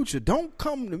about Future. Don't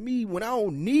come to me when I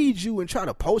don't need you and try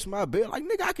to post my bail. Like,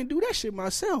 nigga, I can do that shit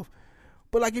myself.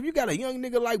 But, like, if you got a young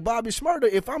nigga like Bobby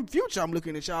Shmurda, if I'm Future, I'm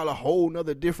looking at y'all a whole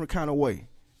nother different kind of way.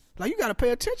 Like, you got to pay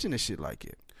attention to shit like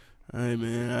it. Hey,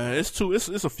 man, it's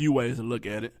a few ways to look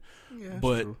at it. Yeah,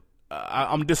 but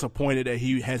I'm disappointed that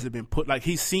he hasn't been put, like,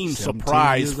 he seemed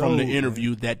surprised from the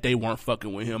interview that they weren't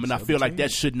fucking with him. And 17. I feel like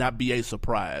that should not be a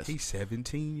surprise. He's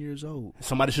 17 years old.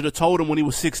 Somebody should have told him when he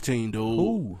was 16, dude.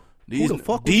 Who the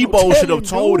fuck Debo should have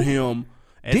told him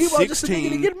at Debo 16. Just a nigga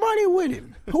to get money with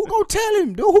him. Who gonna tell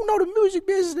him, dude? Who know the music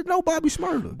business that know Bobby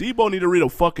Shmurda? Debo need to read a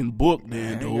fucking book,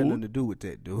 then, dude. Ain't got nothing to do with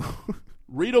that, dude.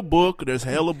 Read a book. There's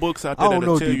hella books out there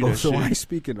that'll tell you that so shit. I ain't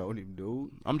speaking on him,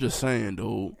 dude. I'm just saying,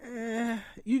 dude.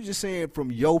 You just saying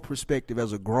from your perspective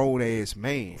as a grown-ass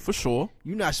man. For sure.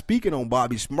 You're not speaking on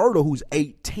Bobby Shmurda, who's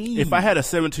 18. If I had a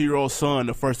 17-year-old son,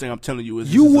 the first thing I'm telling you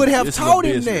is... You would have taught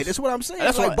him that. That's what I'm saying.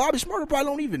 That's like, Bobby Shmurda probably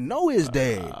don't even know his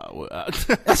dad.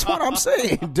 That's what I'm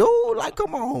saying, dude. Like,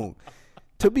 come on.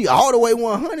 To be all the way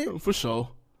 100. For sure.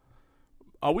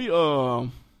 Are we...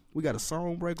 We got a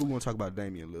song break. We're going to talk about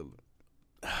Damian Lillard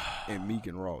and Meek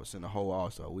and Ross and the whole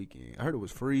All-Star weekend. I heard it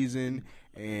was freezing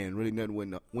and really nothing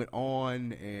went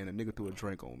on, and a nigga threw a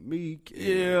drink on Meek.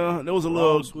 Yeah, there was a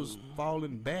little... Ross was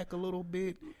falling back a little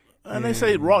bit. And they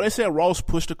said Ross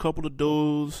pushed a couple of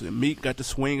dudes, and Meek got to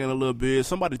swinging a little bit.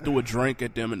 Somebody threw a drink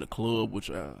at them in the club,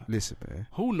 which... Listen, man.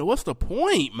 Who knows? What's the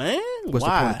point, man? What's the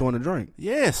point of throwing a drink?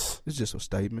 Yes. It's just a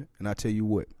statement, and I tell you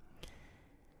what.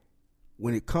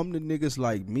 When it come to niggas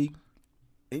like Meek,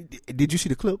 did you see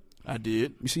the clip? I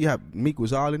did. You see how Meek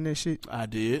was all in that shit? I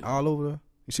did. All over there?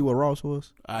 You see what Ross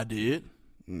was? I did.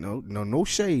 No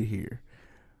shade here.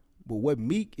 But what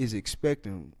Meek is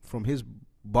expecting from his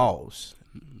boss.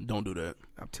 Don't do that.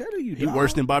 I'm telling you, he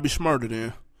worse than Bobby Shmurda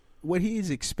then. What he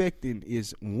is expecting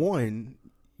is, one,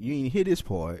 you ain't hit his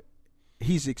part.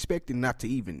 He's expecting not to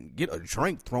even get a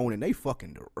drink thrown in they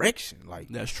fucking direction. Like,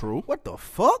 that's true. What the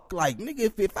fuck? Like,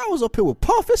 nigga, if I was up here with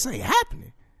Puff, this ain't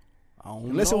happening.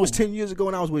 Unless it was 10 years ago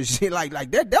and I was with shit like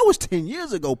that. That was 10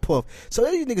 years ago, Puff. So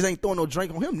these niggas ain't throwing no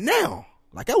drink on him now.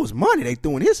 Like, that was money they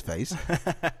threw in his face.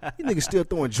 These niggas still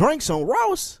throwing drinks on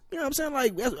Ross. You know what I'm saying?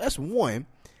 Like, that's one.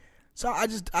 So I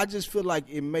just feel like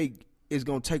it's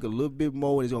gonna take a little bit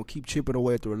more, and it's gonna keep chipping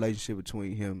away at the relationship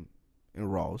between him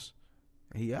and Ross.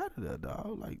 And he out of there,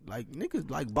 dog. Like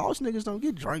niggas, like boss niggas don't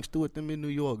get drinks through at them in New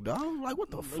York, dog. Like, what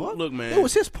the fuck? Look, man, it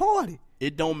was his party.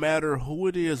 It don't matter who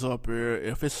it is up here.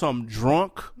 If it's some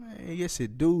drunk, man, yes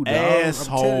it do, dog.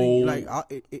 Asshole. You, like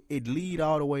it lead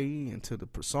all the way into the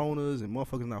personas and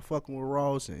motherfuckers not fucking with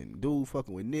Ross and dude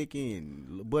fucking with Nicki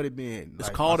and Buddy Ben. It's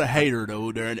called a hater,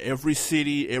 though. They're in every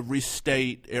city, every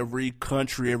state, every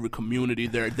country, every community.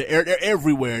 They're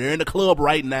everywhere. They're in the club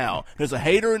right now. There's a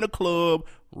hater in the club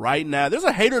right now. There's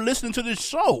a hater listening to this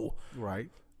show.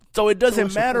 Right. So it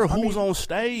doesn't matter who's on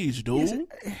stage, dude.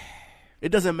 It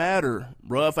doesn't matter,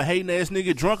 bro. If a hating ass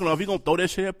nigga drunk enough, he gonna throw that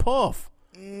shit at Puff.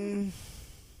 He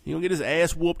gonna get his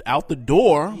ass whooped out the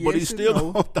door, but he's still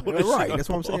gonna throw that shit right. at That's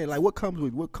what I'm Puff. saying. Like, what comes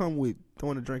with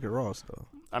throwing a drink at Ross though?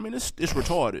 I mean, it's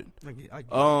retarded.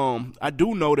 I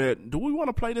do know that. Do we want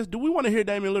to play this? Do we want to hear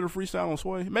Damian Lillard freestyle on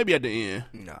Sway? Maybe at the end.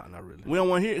 Nah, not really. We don't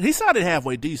want to hear. He sounded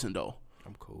halfway decent though.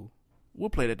 I'm cool. We'll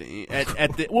play it at the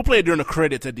end. We'll play it during the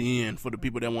credits at the end for the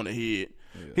people that want to hear it.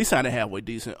 Yeah. He sounded halfway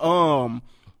decent.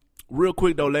 Real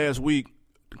quick though, last week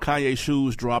Kanye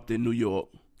shoes dropped in New York.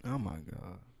 Oh my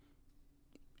God.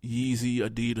 Yeezy,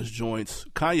 Adidas joints.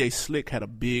 Kanye Slick had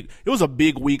it was a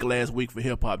big week last week for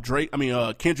hip hop.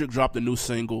 Kendrick dropped a new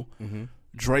single. Mm-hmm.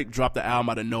 Drake dropped the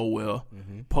album out of nowhere.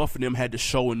 Mm-hmm. Puff and them had the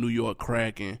show in New York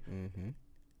cracking. Mm-hmm.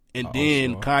 And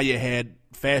then Kanye had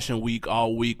Fashion Week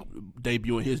all week,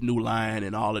 debuting his new line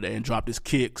and all of that, and dropped his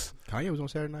kicks. Kanye was on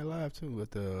Saturday Night Live too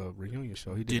at the reunion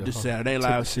show. He did the Saturday Night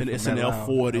Live SNL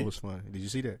 40. That was funny. Did you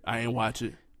see that? I ain't watch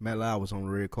it. Matt Lauer was on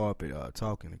the red carpet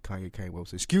talking, and Kanye came up and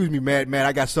said, "Excuse me, Matt,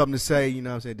 I got something to say." You know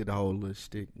what I'm saying? Did the whole little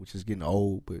shtick, which is getting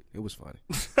old, but it was funny.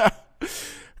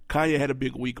 Kanye had a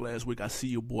big week last week. I see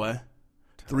you, boy.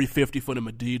 $350 for them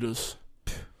Adidas.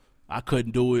 I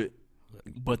couldn't do it,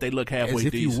 but they look halfway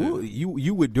decent.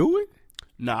 You would do it?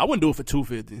 Nah, I wouldn't do it for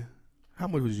 $250. How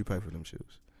much would you pay for them shoes?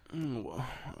 Well,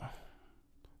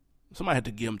 somebody had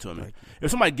to give them to me. If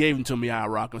somebody gave them to me, I'd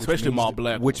rock them, especially them all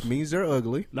black ones. Which means they're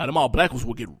ugly. Now, them all black ones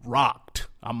will get rocked.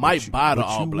 I might buy the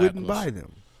all black ones. You wouldn't buy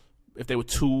them? If they were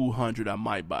 $200, I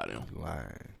might buy them.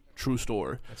 Lying. True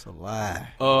story. That's a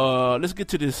lie. Let's get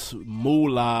to this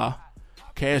moolah.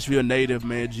 Cashville native,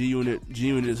 man. G-Unit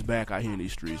is back out here in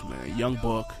these streets, man. Young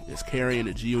Buck is carrying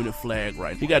the G-Unit flag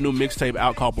right. He got a new mixtape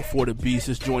out called Before the Beast.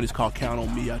 This joint is called Count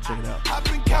on Me. Y'all check it out. I've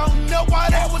been counting up while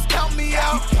they was counting me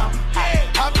out.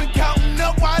 I've been counting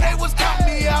up while they was counting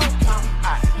me out.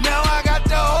 Now I got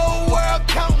the whole world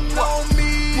counting on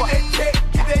me.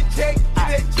 Get that check.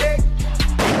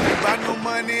 By no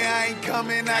money, I ain't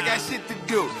coming, I got shit to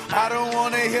do. I don't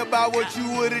wanna hear about what you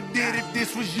would've did if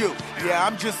this was you. Yeah,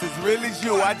 I'm just as real as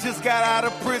you. I just got out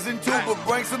of prison too, but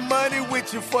bring some money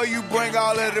with you before you bring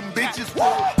all of them bitches.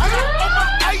 I got all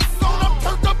my ice on, I'm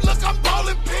turned up, look, I'm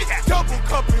ballin', bitch. Double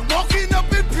cupping, walking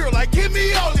up in pure, like, give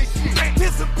me all this shit.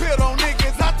 Disappeared on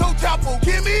niggas, I told Chapo,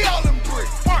 give me all them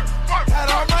bricks. Had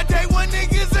all my day one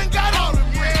niggas and got all them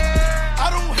bricks. I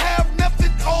don't have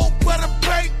nothing old but a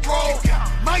bankroll.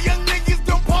 My young niggas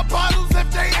don't pop bottles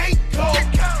if they ain't cold.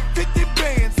 50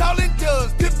 bands, all it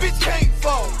does, this bitch can't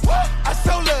fold. I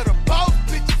so let the boss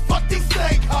bitches, fuck these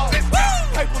snake hoes.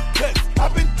 Paper cuts,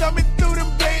 I've been thumbing through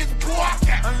them bands, boy.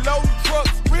 Unloading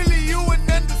trucks, really you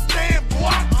wouldn't understand,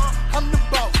 boy. I'm the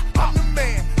boss, I'm the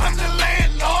man, I'm the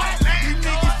landlord. These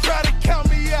niggas try to count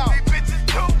me out,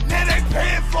 now they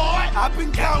paying for it. I've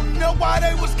been counting up while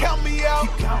they was counting me out.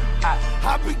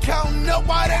 I've been counting up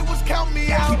while they was counting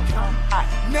me out.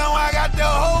 Now I got the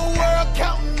whole world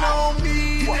counting on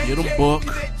me. Get them, Buck.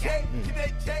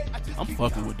 I'm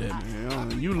fucking with that,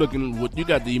 man. You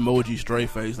got the emoji straight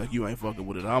face like you ain't fucking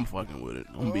with it. I'm fucking with it.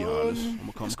 I'm gonna be honest. I'm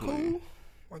gonna come clean. Cool.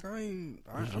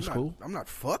 Like I'm not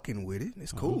fucking with it.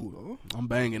 It's cool though. I'm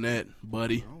banging that,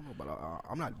 buddy. I don't know, but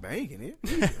I'm not banging it.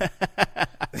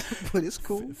 But it's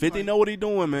cool. 50 know what he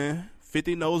doing, man.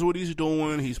 50 knows what he's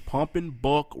doing. He's pumping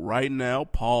Buck right now.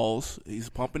 Pause. He's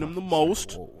pumping him the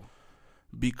most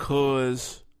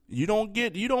because you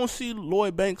don't see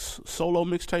Lloyd Banks' solo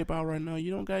mixtape out right now.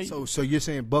 You don't got. So you're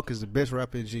saying Buck is the best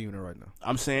rapper in G-Unit right now?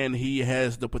 I'm saying he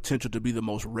has the potential to be the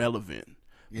most relevant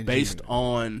based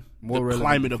on the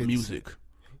climate of music.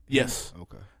 Yes.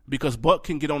 Okay. Because Buck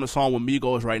can get on a song with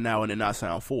Migos right now and it not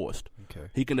sound forced. Okay.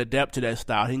 He can adapt to that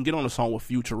style. He can get on a song with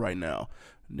Future right now.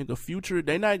 Nigga, Future,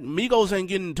 Migos ain't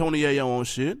getting Tony Ayo on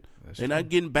shit. They're not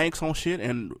getting Banks on shit,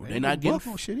 and they're not getting Buck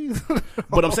on shit either.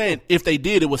 But I'm saying if they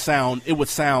did, it would sound. It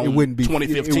wouldn't be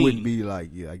 2015. It wouldn't be like,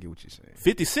 yeah, I get what you're saying.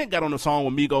 50 Cent got on the song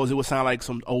with Migos. It would sound like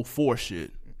some 04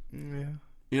 shit. Yeah.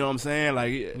 You know what I'm saying?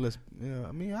 Like,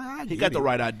 I mean, he got the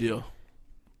right idea.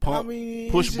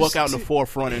 Push just Buck out in the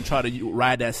forefront and try to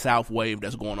ride that South wave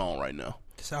that's going on right now.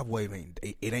 The South wave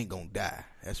ain't gonna die.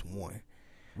 That's one.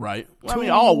 Right. Well, I mean,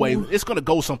 always it's gonna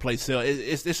go someplace else.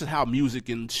 This is how music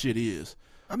and shit is.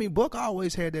 I mean, Buck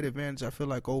always had that advantage. I feel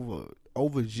like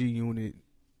over G-Unit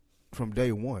from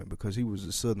day one because he was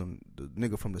the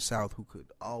nigga from the South who could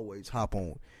always hop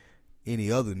on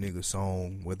any other nigga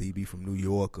song, whether he be from New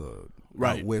York or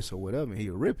out West or whatever, and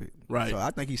he'll rip it. Right. So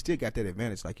I think he still got that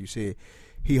advantage, like you said.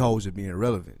 He holds it being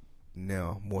relevant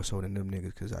now more so than them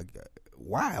niggas. Because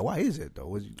why is it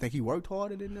though? You think he worked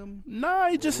harder than them?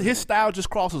 Nah, his style just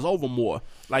crosses over more.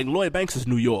 Like Lloyd Banks is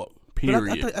New York.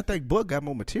 Period. But I think Buck got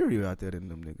more material out there than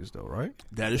them niggas though, right?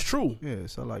 That is true. Yeah.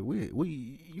 So like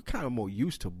you kind of more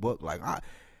used to Buck. Like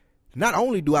not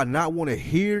only do I not want to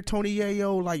hear Tony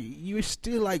Yayo, like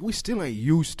we still ain't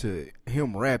used to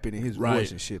him rapping in his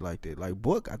voice and shit like that. Like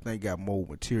Buck, I think got more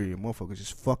material. Motherfuckers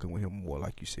just fucking with him more,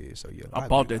 like you said. So yeah, I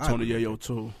bought that Tony Yayo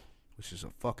too. which is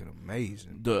a fucking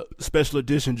amazing. The special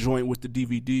edition joint with the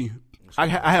DVD. I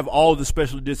have all the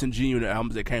special edition G-Unit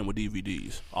albums that came with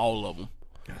DVDs. All of them.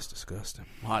 That's disgusting.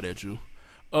 Hot at you.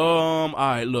 All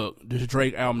right, look. This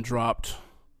Drake album dropped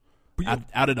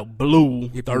out of the blue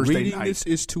Thursday night. This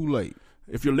is too late.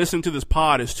 If you're listening to this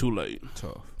pod, it's too late.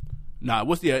 Tough. Nah,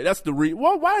 that's the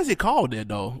why is it called that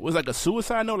though? Was it like a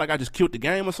suicide note? Like I just killed the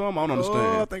game or something? I don't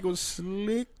understand. I think it was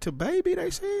Slick to Baby, they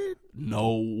said.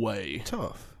 No way.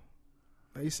 Tough.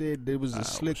 They said there was a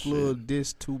slick little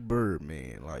diss to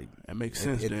Birdman. Like that makes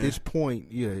sense. At this point,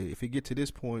 yeah, if it get to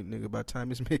this point, nigga, by the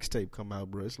time his mixtape come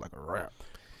out, bro, it's like a wrap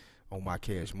on my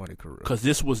Cash Money career. Because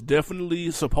this was definitely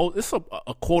it's a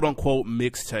quote unquote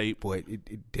mixtape, but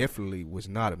it definitely was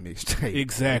not a mixtape.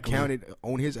 Exactly. It counted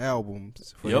on his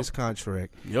albums for his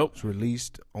contract. Yep. It's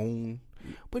released on,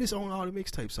 but it's on all the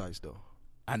mixtape sites though.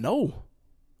 I know,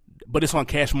 but it's on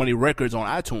Cash Money Records on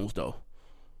iTunes though.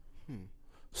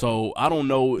 So I don't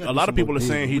know. A lot of people are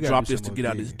saying he dropped this to get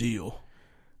out his deal.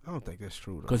 I don't think that's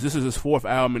true though. Because this is his 4th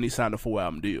album and he signed a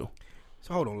 4-album deal.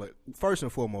 So hold on. First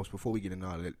and foremost, before we get into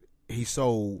all that, he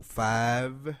sold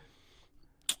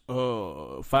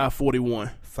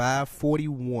 541.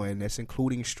 541. That's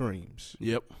including streams.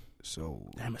 Yep.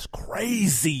 So damn, it's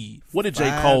crazy. What did J.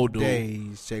 Cole do? 5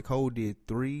 days. J. Cole did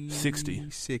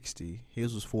 360. 60.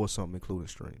 His was 4 something, including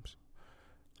streams.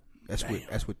 That's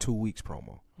with 2 weeks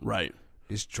promo. Right.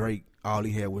 This Drake, all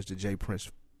he had was the J.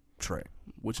 Prince track,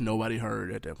 which nobody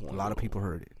heard at that point. A lot of people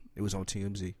heard it. It was on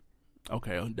TMZ.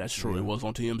 Okay, that's true. It was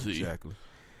on TMZ. Exactly.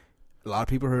 A lot of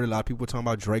people heard it. A lot of people were talking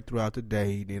about Drake throughout the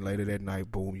day. Then later that night,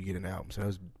 boom, you get an album. So that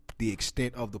was the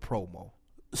extent of the promo.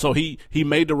 So he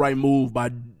made the right move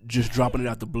by just dropping it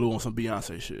out the blue on some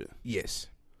Beyonce shit. Yes.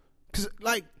 Because,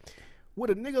 like, with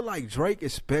a nigga like Drake,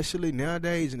 especially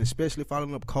nowadays, and especially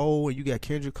following up Cole, and you got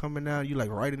Kendrick coming out, you like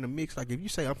right in the mix. Like, if you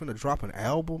say I'm finna drop an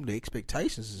album, the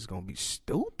expectations is gonna be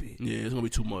stupid. Yeah, it's gonna be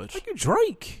too much. Like, you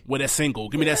Drake. With that single,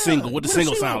 give me that single. What the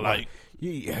single sound like?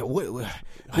 Yeah, with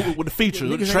the feature,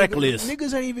 the track list.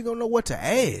 Niggas ain't even gonna know what to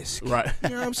ask. Right. You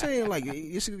know what I'm saying? Like,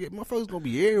 motherfuckers gonna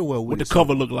be everywhere with what the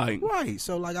cover look like. Right.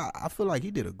 So, like, I feel like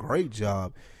he did a great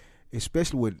job,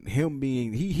 especially with him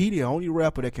being he the only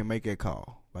rapper that can make that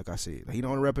call. Like I said, he the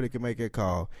only rapper that can make that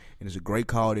call, and it's a great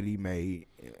call that he made,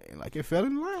 and like it fell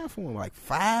in line for him. Like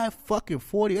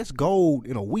 540, that's gold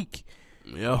in a week.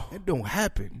 Yeah, that don't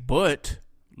happen. But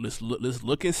let's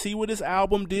look and see what this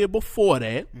album did before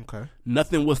that. Okay,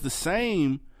 Nothing Was the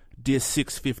Same did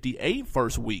 658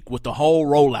 first week with the whole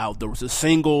rollout. There was a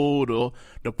single,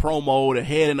 the promo, the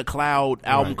Head in the Cloud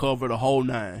album cover, the whole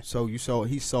 9. So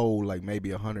he sold like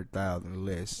maybe 100,000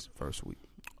 less first week.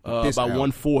 About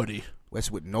 140. That's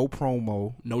with no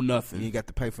promo. No nothing. You ain't got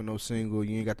to pay for no single.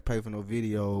 You ain't got to pay for no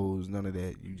videos. None of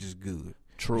that. You just good.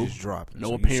 True. You just drop it.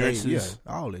 No appearances.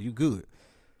 All that. You good.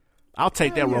 I'll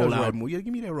take that rollout. Right, yeah,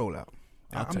 give me that rollout.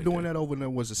 I'm doing that over and over.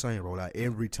 Was the same rollout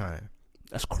every time.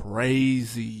 That's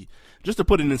crazy. Just to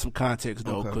put it in some context,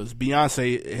 though, because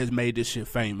Beyonce has made this shit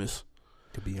famous.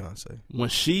 To Beyonce. When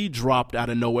she dropped out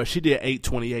of nowhere, she did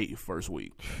 828 first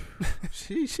week.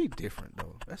 she different,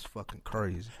 though. That's fucking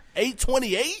crazy.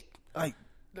 828? Like,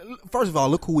 first of all,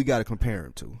 look who we got to compare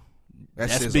him to.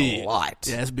 That's big. A lot.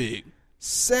 Yeah, that's big.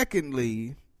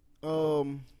 Secondly,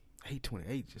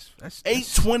 828 that's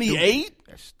 828?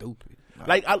 That's stupid.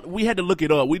 We had to look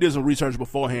it up. We did some research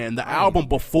beforehand. The album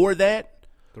before that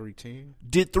 310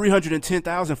 did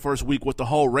 310,000 first week with the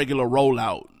whole regular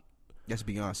rollout. That's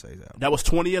Beyonce's album. That was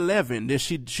 2011. Then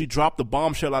she dropped the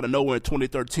bombshell out of nowhere in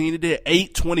 2013. It did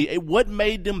 828. What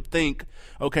made them think,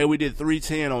 okay, we did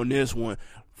 310 on this one.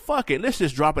 Fuck it, let's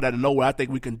just drop it out of nowhere. I think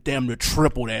we can damn near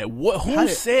triple that. Who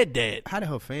said that? How did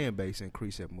her fan base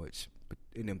increase that much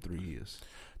in them 3 years?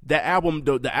 That album,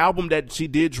 the album that she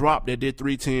did drop that did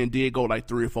 310 did go like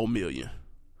 3 or 4 million.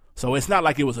 So it's not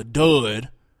like it was a dud,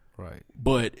 right?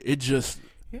 But it just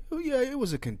it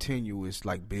was a continuous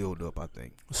like build up. I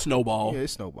think snowball. Yeah,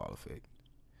 it's snowball effect.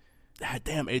 God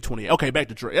damn, 828. Okay, back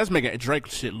to Drake. Let's make Drake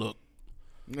shit look.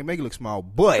 Make it look small,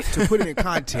 but to put it in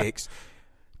context.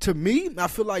 To me, I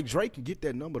feel like Drake can get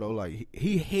that number though. Like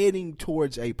he heading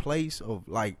towards a place of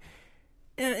like,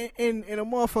 and a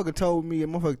motherfucker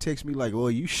texted me like,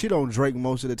 "Well, you shit on Drake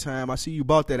most of the time. I see you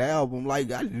bought that album."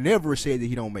 Like I never said that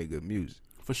he don't make good music.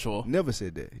 For sure, never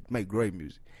said that. He make great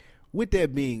music. With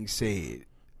that being said,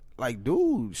 like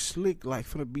dude, slick like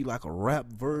finna be like a rap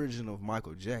version of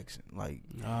Michael Jackson. Like,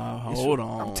 hold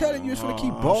on, I'm telling you, it's gonna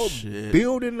keep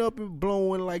building up and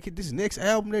blowing. Like this next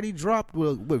album that he dropped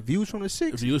with Views from the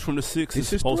Six. Views from the Six is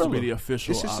supposed to be the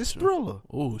official. This is his Thriller.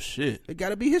 Oh shit! It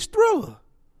gotta be his Thriller.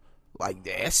 Like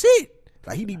that's it.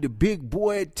 Like, he need the big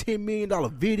boy $10 million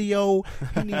video.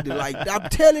 He need to, like, I'm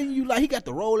telling you, like, he got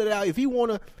to roll it out. If he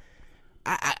want to,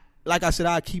 like I said,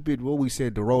 I'll keep it what we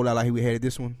said, the roll out like we had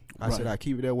this one. I said I'll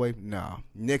keep it that way. Nah.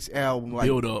 Next album, like,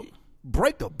 build up.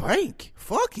 Break the bank.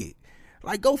 Fuck it.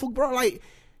 Like, go for, bro, like,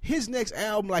 his next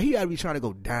album, like, he ought to be trying to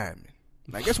go diamond.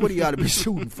 Like, that's what he ought to be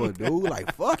shooting for, dude.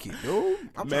 Like, fuck it, dude.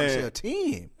 I'm trying to sell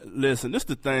 10. Listen, this is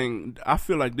the thing. I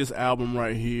feel like this album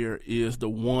right here is the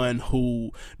one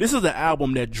who... This is the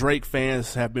album that Drake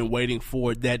fans have been waiting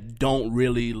for that don't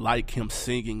really like him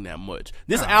singing that much.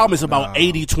 This album is about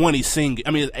 80-20 singing.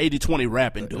 I mean, it's 80-20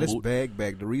 rapping, dude. Let's bag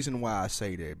back. The reason why I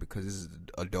say that, because this is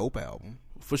a dope album.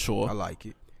 For sure. I like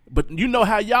it. But you know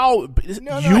how y'all, he's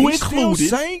included, still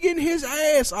singing his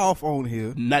ass off on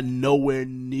here. Not nowhere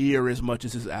near as much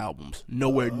as his albums.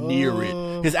 Nowhere near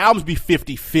it. His albums be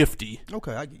 50-50.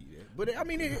 Okay, I get you that. But I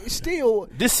mean, it's still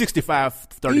this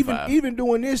 65-35. Even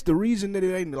doing this, the reason that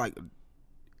it ain't like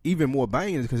even more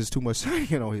banging is because it's too much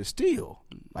singing on here. Still,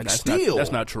 like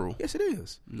that's not true. Yes, it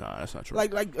is. No, that's not true.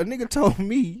 Like a nigga told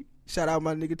me, shout out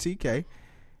my nigga TK,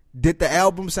 that the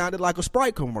album sounded like a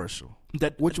Sprite commercial.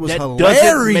 Which was hilarious.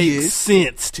 Doesn't make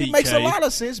sense, TK. It makes a lot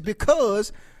of sense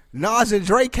because Nas and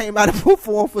Drake came out and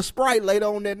performed for Sprite later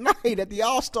on that night at the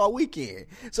All-Star Weekend.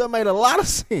 So it made a lot of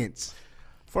sense.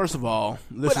 First of all,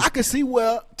 I can see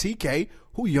where TK,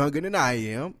 who younger than I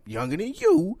am, younger than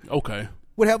you, okay,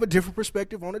 would have a different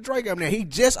perspective on the Drake album. Now, he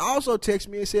just also texted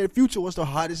me and said Future was the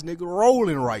hottest nigga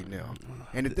rolling right now.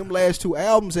 And if them last two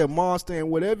albums had Monster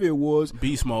and whatever it was,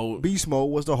 Beast Mode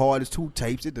was the hardest two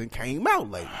tapes that done came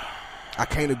out lately. I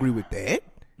can't agree with that.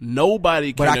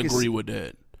 Nobody can agree with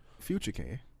that. Future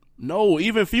can. No,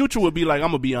 even Future would be like,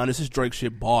 I'm going to be honest, this Drake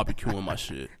shit barbecuing my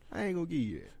shit. I ain't going to give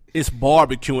you that. It's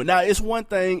barbecuing. Now, it's one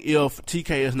thing if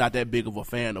TK is not that big of a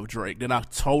fan of Drake, then I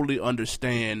totally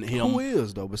understand him. Who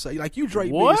is, though? But say, like, you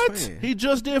Drake what? biggest fan. He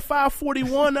just did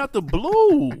 541 out the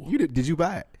blue. Did you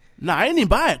buy it? Nah, I ain't even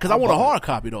buy it because I want a hard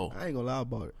copy, though. I ain't going to lie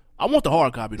about it. I want the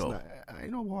hard copy, though.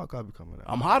 Ain't no hard copy coming out.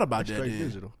 I'm hot about that. Straight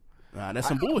digital. Nah, that's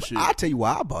some bullshit. I'll tell you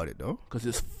why I bought it, though. Because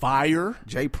it's fire.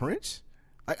 Jay Prince.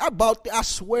 Like, I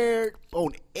swear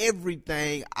on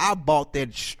everything, I bought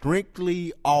that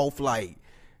strictly off, like,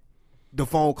 the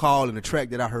phone call and the track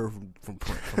that I heard from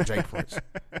Jay Prince.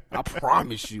 I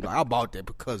promise you. Like, I bought that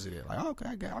because of it. Like,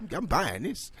 okay, I'm buying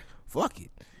this. Fuck it.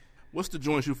 What's the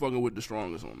joints you fucking with the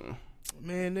strongest on there?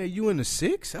 Man, you in the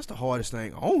 6? That's the hardest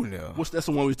thing on there. That's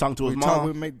the one we was talking to his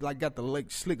mom? Got the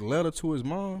slick letter to his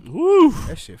mom. Woo.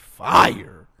 That shit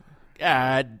fire.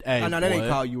 God, hey, no, that ain't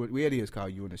call you. It is call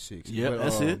you in the 6. Yeah,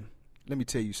 that's it. Let me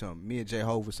tell you something. Me and J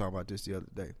Hov was talking about this the other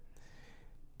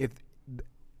day.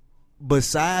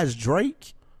 Besides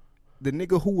Drake, the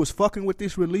nigga who was fucking with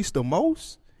this release the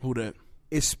most. Who that?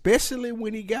 Especially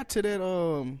when he got to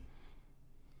that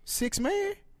 6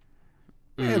 man.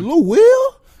 Man, Lil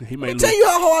Will. Let me tell you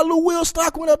how hard Lil Will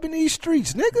stock went up in these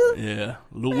streets, nigga. Yeah,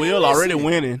 Lil Will already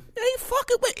winning. They ain't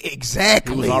fucking with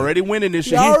exactly. He was already winning this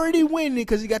shit. He already winning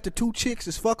because he got the two chicks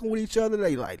that's fucking with each other.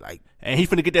 They like. And he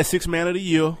finna get that 6 man of the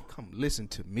year. Come listen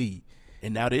to me.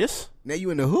 And now this. Now you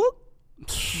in the hook.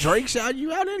 Drake shouted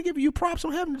you out there and giving you props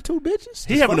on having the two bitches.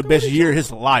 He having the best year of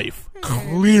his life.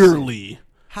 Clearly.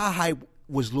 How hype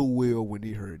was Lil Will when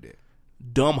he heard that?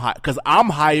 Dumb hype. Because I'm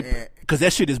hype. Because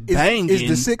that shit is banging. Is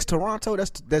the 6 Toronto?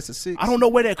 That's the 6. I don't know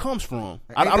where that comes from.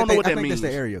 I don't know what that means. I think that's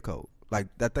the area code. Like,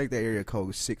 I think the area code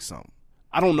is 6 something.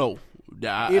 I don't know.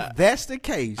 If that's the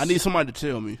case, I need somebody to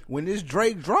tell me. When this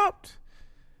Drake dropped,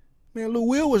 man, Lil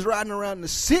Will was riding around the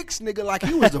 6, nigga, like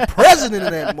he was the president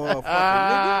of that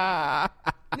motherfucker,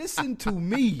 nigga. Listen to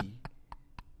me.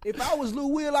 If I was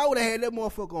Lil Will, I would have had that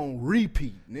motherfucker on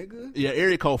repeat, nigga. Yeah,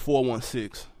 area code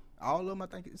 416. All of them, I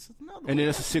think it's another one. And then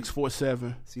it's a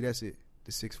 647. See, that's it.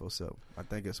 The 647. I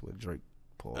think that's what Drake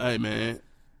pulled. Hey, man.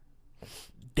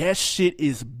 That shit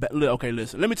is... Okay,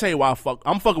 listen. Let me tell you why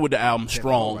I'm fucking with the album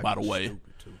Strong, by the way.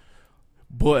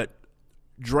 But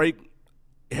Drake,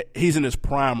 he's in his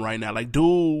prime right now. Like,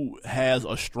 dude has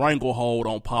a stranglehold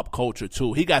on pop culture,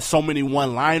 too. He got so many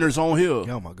one-liners on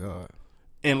here. Oh, my God.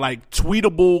 And, like,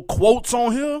 tweetable quotes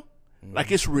on here.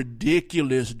 Like, it's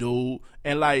ridiculous, dude.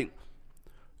 And, like...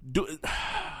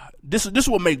 This is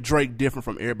what make Drake different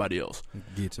from everybody else.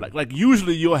 Like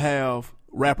usually you'll have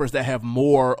rappers that have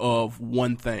more of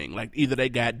one thing. Like either they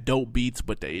got dope beats,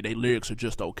 but they lyrics are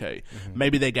just okay. Mm-hmm.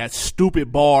 Maybe they got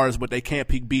stupid bars, but they can't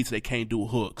pick beats. They can't do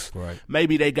hooks. Right.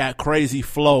 Maybe they got crazy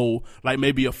flow, like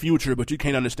maybe a Future, but you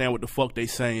can't understand what the fuck they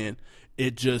saying.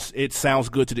 It sounds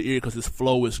good to the ear because his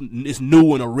flow is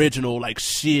new and original, like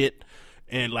shit,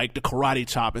 and like the karate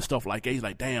chop and stuff like that. He's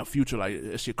like, damn, Future, like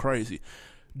that shit crazy.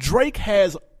 Drake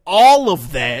has all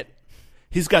of that.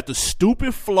 He's got the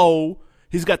stupid flow.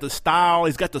 He's got the style.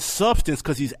 He's got the substance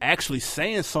because he's actually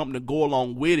saying something to go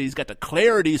along with it. He's got the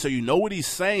clarity so you know what he's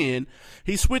saying.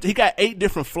 He got 8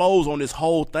 different flows on this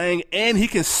whole thing, and he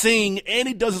can sing, and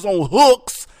he does his own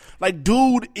hooks. Like,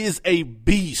 dude is a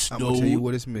beast, dude. I'm going to tell you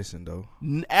what it's missing, though.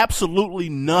 Absolutely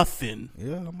nothing.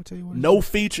 Yeah, I'm going to tell you what No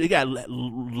feature. He got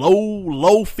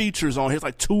low features on his,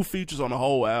 like 2 features on the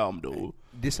whole album, dude.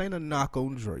 This ain't a knock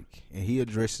on Drake, and he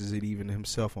addresses it even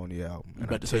himself on the album. You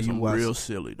about to say something real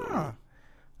silly, dude.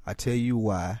 I tell you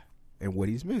why and what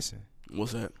he's missing.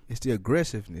 What's that? It's the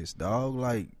aggressiveness, dog.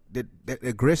 Like, that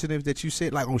aggressiveness that you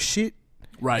said, like, on shit.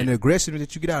 Right. And the aggressiveness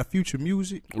that you get out of Future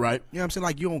music. Right. You know what I'm saying?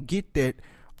 Like, you don't get that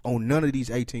on none of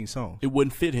these 18 songs. It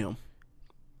wouldn't fit him.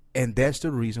 And that's the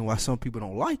reason why some people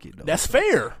don't like it, though. That's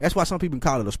fair. That's why some people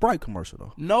call it a Sprite commercial,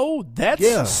 though. No,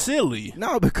 that's silly.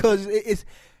 No, because it's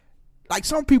like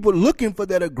some people looking for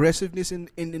that aggressiveness in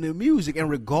the music, and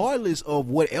regardless of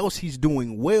what else he's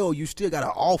doing well, you still got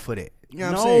to offer that. You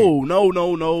know what I'm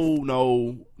saying?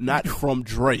 No, not from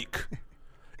Drake.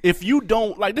 If you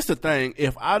don't like, this is the thing.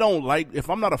 If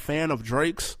I'm not a fan of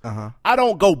Drake's, I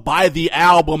don't go buy the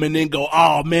album and then go,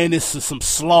 oh man, this is some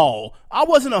slaw. I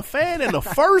wasn't a fan in the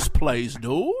first place,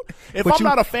 dude. I'm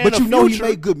not a fan of Future, but you know he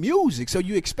made good music, so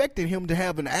you expected him to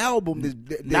have an album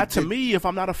that not to me. If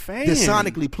I'm not a fan, that's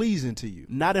sonically pleasing to you.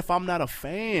 Not if I'm not a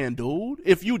fan, dude.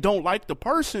 If you don't like the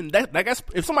person, that's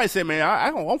if somebody said, man, I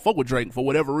don't fuck with Drake for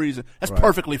whatever reason, that's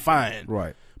perfectly fine,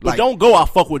 right? But don't go, I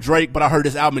fuck with Drake, but I heard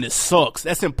this album and it sucks.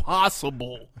 That's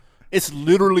impossible. It's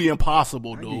literally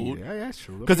impossiple, dude. Yeah, that's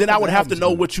true. Because then I would have to know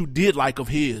what you did like of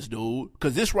his, dude.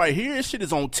 Because this right here, this shit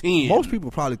is on 10. Most people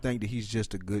probably think that he's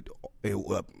just a good. It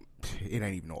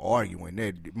ain't even no arguing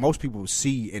that. Most people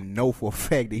see and know for a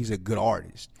fact that he's a good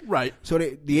artist. Right. So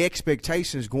the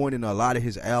expectations going into a lot of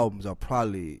his albums are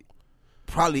probably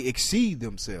exceed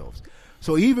themselves.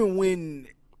 So even when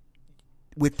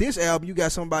with this album, you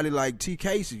got somebody like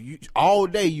TK, all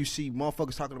day you see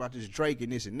motherfuckers talking about this Drake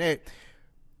and this and that.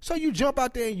 So you jump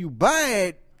out there and you buy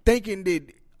it thinking that,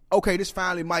 okay, this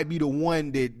finally might be the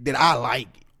one that I like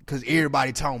because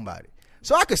everybody talking about it.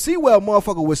 So I could see where a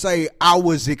motherfucker would say, I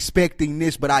was expecting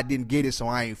this, but I didn't get it, so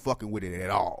I ain't fucking with it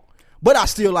at all. But I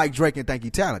still like Drake and think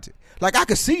he talented. Like, I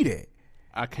could see that.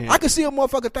 I could see a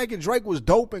motherfucker thinking Drake was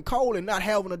dope and cold and not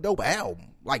having a dope album.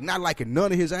 Like, not liking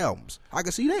none of his albums. I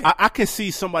can see that. I can see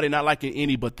somebody not liking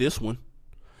any but this one.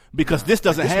 Because this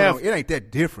doesn't have... It ain't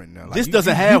that different now. Like, this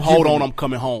doesn't have Hold On, I'm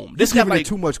Coming Home. This got like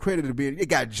too much credit to be... It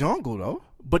got Jungle, though.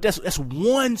 But that's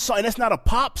one song. And that's not a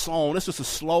pop song. That's just a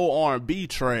slow R&B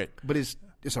track. But it's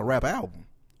a rap album.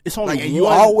 It's only like, and you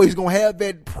always gonna have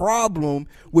that problem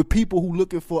with people who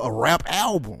looking for a rap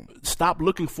album. Stop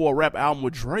looking for a rap album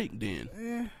with Drake,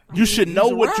 then. You should know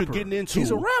what you're getting into. He's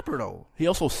a rapper, though. He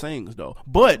also sings, though.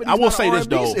 But I will say this,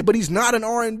 though. But he's not an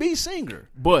R&B singer.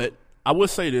 But I will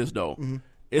say this, though. Mm-hmm.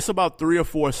 It's about 3 or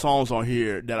 4 songs on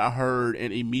here that I heard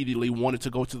and immediately wanted to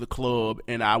go to the club,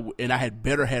 and I had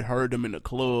better had heard them in the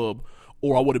club,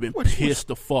 or I would have been pissed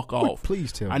the fuck off.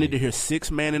 Please tell me. I need to hear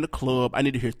 6 Man in the club. I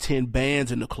need to hear 10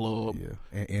 bands in the club. Yeah,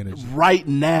 and energy. Right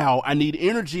now, I need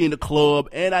energy in the club,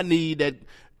 and I need that.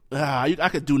 I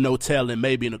could do No Telling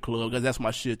maybe in the club because that's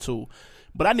my shit too.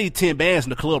 But I need 10 bands in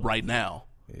the club right now.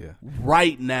 Yeah.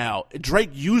 Right now.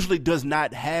 Drake usually does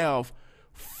not have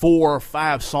 4 or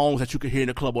 5 songs that you can hear in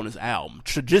the club on his album.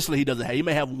 Traditionally, he doesn't have. He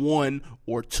may have 1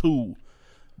 or 2.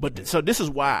 But so this is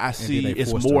why I see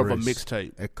it's more of a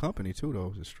mixtape. At Company too,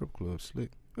 though, the strip club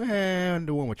slick. And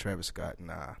the one with Travis Scott,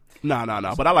 nah.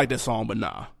 But I like that song, but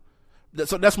nah.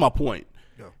 So that's my point.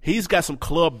 Yeah. He's got some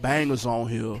club bangers on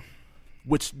here,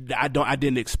 which I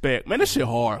didn't expect. Man, this shit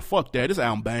hard. Fuck that. This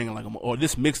album banging or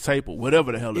this mixtape or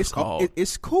whatever the hell it's called.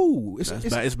 It's cool. It's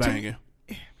banging.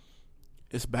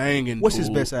 It's banging. What's his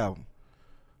best album?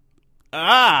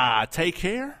 Take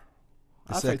Care.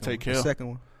 I say Take Care. The second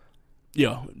one.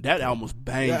 Yeah, that album was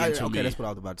banging to me. Okay, that's what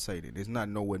I was about to say then. It's not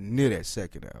nowhere near that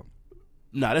second album.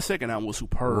 Nah, that second album was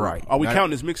superb. Right. Are we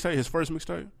counting his mixtape, his first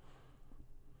mixtape?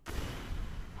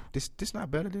 This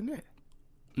not better than that.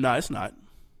 Nah, it's not.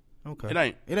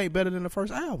 Okay. It ain't better than the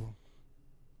first album.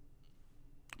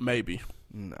 Maybe.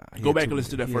 Nah. Go back and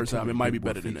listen to that first album. It might be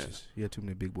better than that. He had too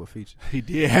many big boy features. He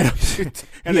did.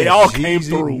 And they all came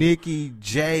through. Nicki,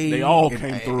 Jay. They all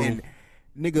came through. And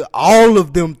nigga, all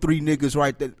of them 3 niggas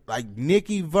right there. Like,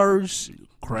 Nicki verse.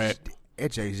 Crack.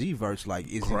 That Jay-Z verse, like,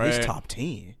 is in this top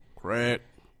 10. Crack.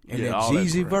 And that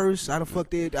Jeezy verse, I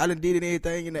done did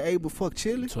anything in the A but fuck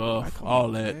chillin'. Tough.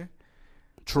 All that. Man.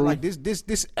 True. Like,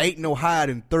 this ain't no higher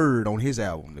than 3rd on his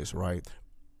album list, right?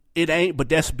 It ain't, but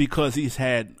that's because he's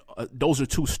had those are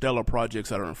 2 stellar projects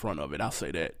that are in front of it. I'll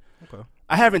say that. Okay.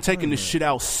 I haven't taken this shit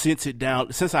out since I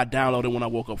downloaded it when I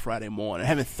woke up Friday morning. I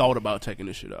haven't thought about taking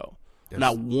this shit out.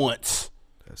 Not once.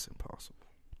 That's impossible.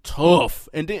 Tough.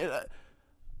 And then,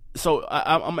 so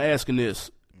I'm asking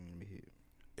this.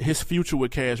 His future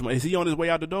with Cash Money, is he on his way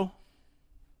out the door?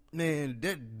 Man,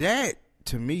 that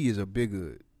to me is a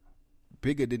bigger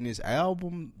than this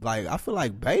album. Like, I feel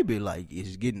like Baby, like,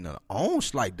 is getting an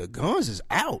ounce. Like, the guns is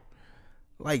out.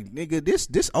 Like, nigga,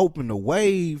 this opened a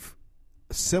wave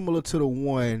similar to the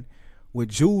one when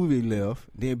Juvie left.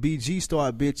 Then BG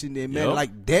started bitching. Then, man,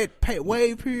 like, that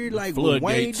wave period, like, when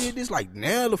Wayne did this, like,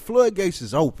 now the floodgates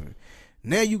is open.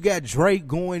 Now you got Drake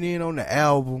going in on the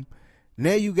album.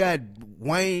 Now you got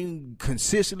Wayne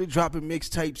consistently dropping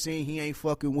mixtapes saying he ain't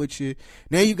fucking with you.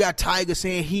 Now you got Tiger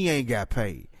saying he ain't got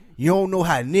paid. You don't know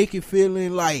how Nicki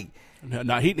feeling, like. No,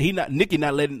 Nicki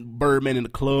not letting Birdman in the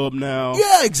club now.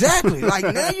 Yeah, exactly. Like,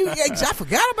 now I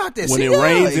forgot about that. When it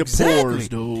rains, it pours,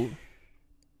 dude.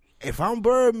 If I'm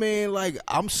Birdman, like,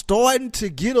 I'm starting to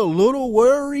get a little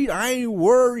worried. I ain't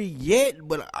worried yet,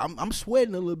 but I'm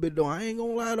sweating a little bit, though. I ain't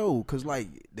gonna lie, though, because, like,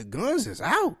 the guns is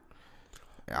out.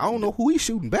 I don't know who he's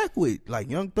shooting back with, like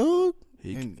Young Thug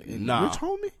and Rich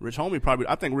Homie. Rich Homie probably.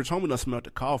 I think Rich Homie done smelled the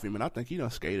coffee, man. I think he done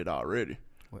skated already.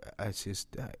 Well, it's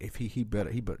just if he better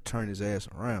turn his ass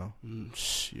around.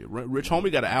 Shit, Rich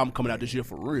Homie got an album coming out this year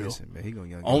for real. Listen, man, he gonna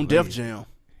young on Def Jam.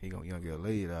 He gonna young get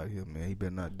laid out here, man. He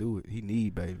better not do it. He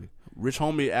need Baby. Rich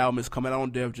Homie album is coming out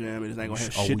on Def Jam. It ain't gonna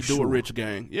have shit to do with Rich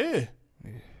Gang. Yeah.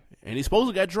 And he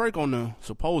supposedly got Drake on there,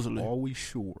 supposedly. Are we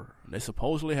sure? They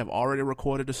supposedly have already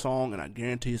recorded the song, and I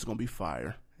guarantee it's going to be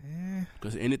fire.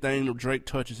 Because anything that Drake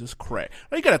touches is crack.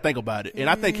 Now, you got to think about it. And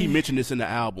I think he mentioned this in the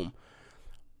album.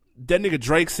 That nigga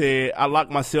Drake said, I locked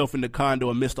myself in the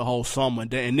condo and missed the whole summer. And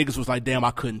niggas was like, damn,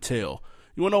 I couldn't tell.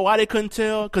 You want to know why they couldn't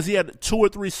tell? Because he had 2 or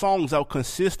 3 songs out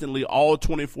consistently all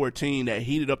 2014 that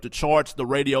heated up the charts, the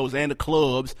radios, and the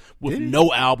clubs with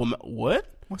no album. What?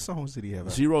 What songs did he have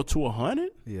out? 0 to 100?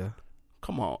 Yeah.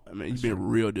 Come on. I mean, you're being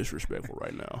real disrespectful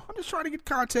right now. I'm just trying to get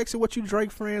context of what you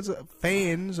Drake fans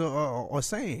are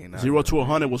saying. 0 to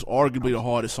 100 was arguably the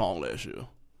hardest song last year.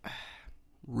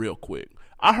 Real quick.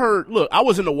 I heard, look, I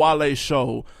was in the Wale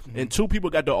show, and 2 people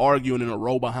got to arguing in a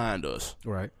row behind us.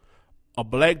 Right. A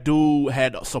black dude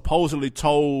had supposedly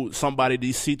told somebody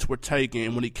these seats were taken,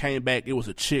 and when he came back, it was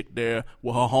a chick there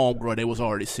with her homegirl. They was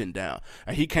already sitting down.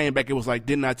 And he came back, it was like,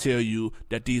 didn't I tell you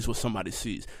that these were somebody's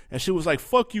seats? And she was like,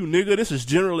 fuck you, nigga, this is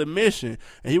general admission.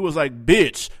 And he was like,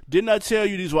 bitch, didn't I tell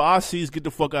you these were our seats? Get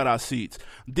the fuck out of our seats.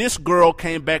 This girl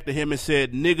came back to him and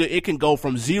said, nigga, it can go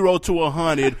from 0 to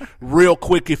 100 real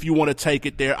quick if you want to take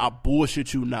it there. I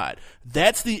bullshit you not.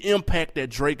 That's the impact that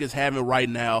Drake is having right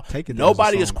now.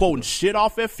 Nobody is quoting shit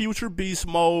off that Future Beast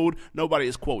Mode. Nobody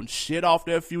is quoting shit off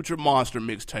that Future Monster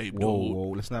mixtape, dude.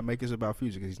 Whoa, let's not make this about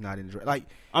Future because he's not in Drake. Like,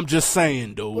 I'm just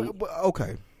saying, dude. But,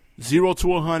 okay. 0 to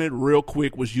 100 real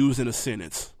quick was used in a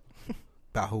sentence.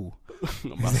 By who?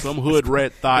 By some hood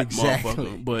rat thought exactly.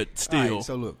 Motherfucker. But still. Right,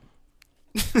 so look,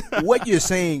 what you're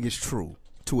saying is true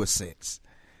to a sense.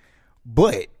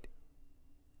 But,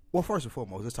 well, first and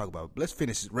foremost,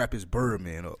 let's wrap his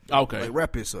Birdman up. Okay. Like,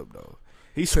 wrap this up, though.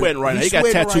 He's sweating right now. He got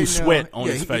tattooed right sweat on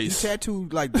his face. He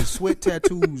tattooed, like, the sweat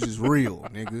tattoos is real,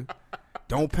 nigga.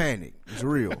 Don't panic. It's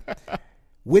real.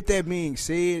 With that being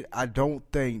said, I don't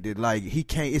think that, like,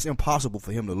 it's impossible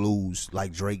for him to lose,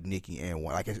 like, Drake, Nicki, and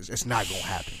one. Like, it's not going to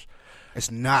happen.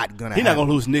 It's not going to happen. He's not going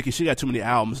to lose Nicki. She got too many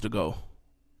albums to go.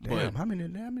 Damn, how many?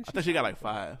 I think she got like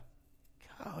 5.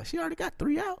 Oh, she already got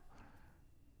 3 out?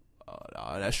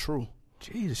 That's true.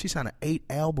 Jesus, she signed an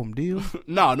 8-album deal?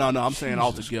 No. I'm saying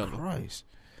altogether. Christ.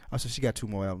 Oh, so she got 2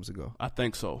 more albums to go. I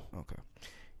think so. Okay.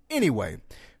 Anyway,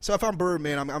 so if I'm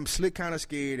Birdman, I'm slick kind of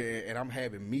scared, and I'm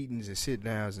having meetings and sit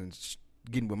downs and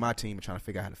getting with my team and trying to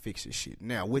figure out how to fix this shit.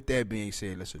 Now, with that being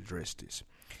said, let's address this.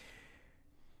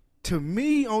 To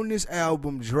me, on this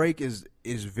album, Drake is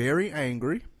very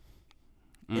angry,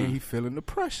 and he feeling the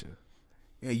pressure.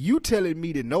 And you telling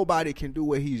me that nobody can do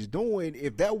what he's doing?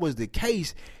 If that was the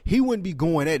case, he wouldn't be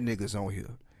going at niggas on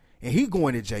here. And he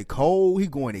going to J. Cole, he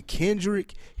going to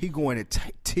Kendrick, he going to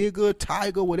Tigger,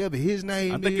 Tiger, whatever his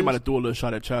name is. I think he might have threw a little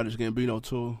shot at Childish Gambino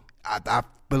too. I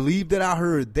believe that I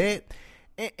heard that.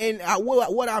 And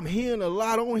what I'm hearing a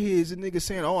lot on here is the niggas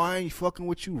saying, oh, I ain't fucking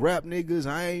with you rap niggas,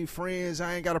 I ain't friends,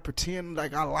 I ain't got to pretend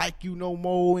like I like you no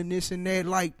more and this and that.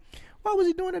 Like, why was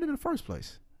he doing that in the first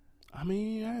place? I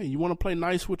mean, hey, you want to play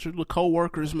nice with your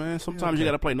coworkers, man. Sometimes you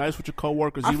got to play nice with your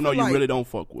coworkers, even though you really don't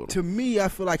fuck with them. To me, I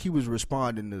feel like he was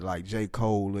responding to like J.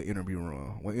 Cole interview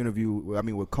run.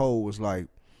 With Cole was like,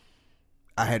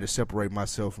 I had to separate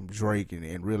myself from Drake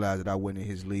and realize that I wasn't in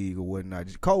his league or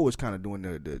whatnot. Cole was kind of doing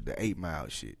the 8 Mile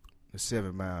shit. the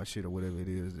 7 Mile shit or whatever it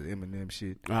is, the Eminem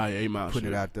shit. Ah, yeah, 8 Mile Putting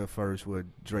shit. it out there first where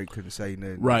Drake couldn't say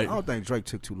nothing. Right. I don't think Drake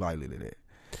took too lightly to that.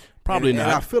 Probably not.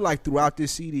 And I feel like throughout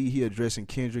this CD, he addressing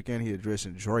Kendrick and he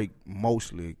addressing Drake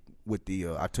mostly with the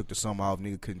I took the summer off,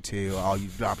 nigga couldn't tell, all you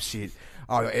drop shit,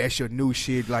 all that's your new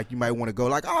shit, like you might want to go,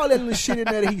 like all that little shit in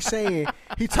there that he's saying,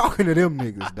 he talking to them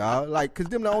niggas, dog, like, cause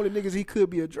them the only niggas he could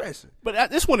be addressing.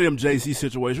 But it's one of them Jay-Z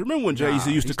situations. Remember when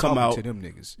Jay-Z used to come out to them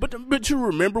niggas. But you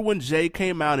remember when Jay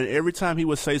came out and every time he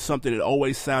would say something, it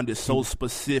always sounded so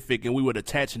specific, and we would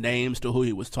attach names to who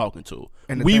he was talking to.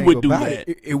 And we would do that.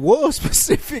 It was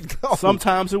specific though.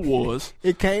 Sometimes it was.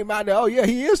 It came out that, oh yeah,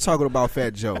 he is talking about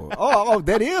Fat Joe. oh,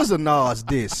 that is a Nas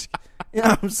disc. You know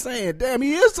what I'm saying? Damn,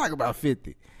 he is talking about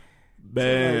 50.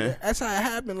 Man. So, like, that's how it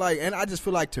happened. Like, and I just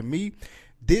feel like, to me,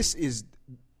 this is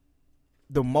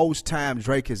the most time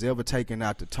Drake has ever taken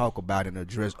out to talk about and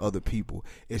address other people,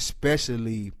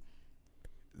 especially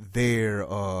their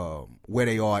where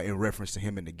they are in reference to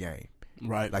him in the game.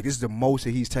 Right. Like, this is the most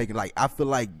that he's taken. Like, I feel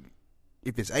like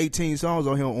if it's 18 songs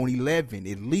on him, on 11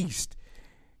 at least,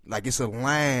 like, it's a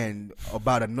line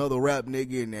about another rap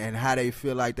nigga and how they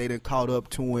feel like they done caught up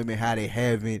to him and how they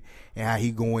haven't and how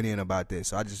he going in about that.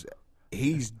 So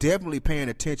he's definitely paying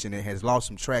attention and has lost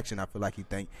some traction, I feel like he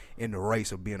think, in the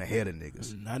race of being ahead of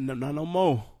niggas. Not no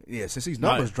more. Yeah, since these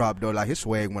numbers dropped, though, like, his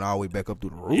swag went all the way back up through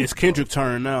the roof. It's Kendrick's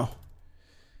turn now.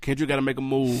 Kendrick got to make a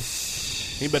move.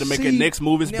 He better make his next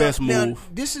move his best move.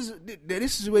 This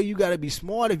is where you got to be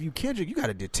smart. If you Kendrick, you got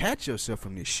to detach yourself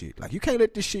from this shit. Like, you can't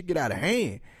let this shit get out of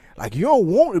hand. Like, you don't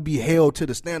want to be held to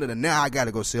the standard of, now I got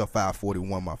to go sell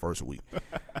 541 my first week.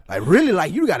 Like, really,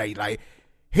 like, you got to, like,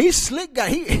 he's slick guy.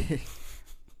 He,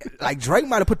 like, Drake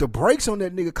might have put the brakes on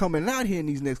that nigga coming out here in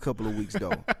these next couple of weeks,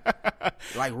 though.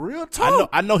 Like, real talk.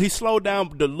 I know he slowed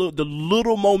down the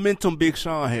little momentum Big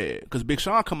Sean had, because Big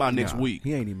Sean come out next week.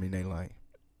 He ain't even in that line.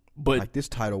 But like, this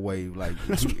tidal wave, like,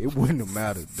 it wouldn't have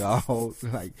mattered, dog.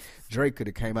 Like, Drake could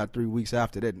have came out 3 weeks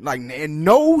after that. Like, and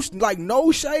no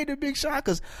shade to Big Sean,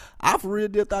 because I for real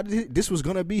did thought this was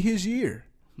gonna be his year.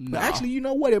 No. But actually, you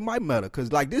know what? It might matter,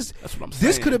 because like this, that's what I'm this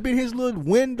saying. could have been his little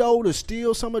window to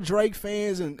steal some of Drake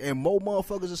fans and more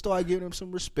motherfuckers to start giving him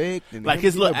some respect. And like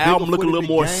his little album look a little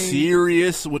more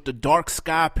serious with the Dark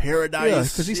Sky Paradise. Yeah,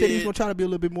 because he said he was gonna try to be a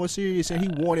little bit more serious, and he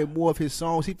wanted more of his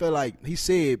songs. He felt like, he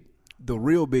said the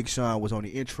real Big Sean was on the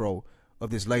intro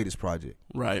of this latest project.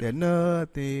 Right. That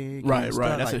nothing. Right.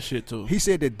 That's his shit too. He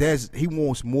said that he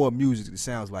wants more music that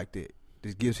sounds like that.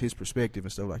 That gives his perspective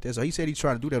and stuff like that. So he said he's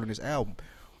trying to do that on this album.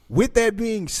 With that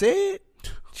being said,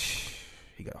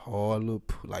 he got a hard little,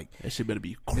 like, that shit better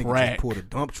be nigga crack. just pulled a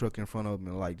dump truck in front of him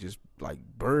and like just like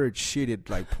bird shitted,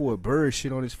 like poured bird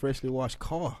shit on his freshly washed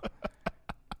car.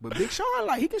 But Big Sean,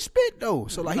 like, he can spit though,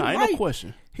 so like, ain't no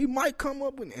question. He might come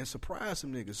up and surprise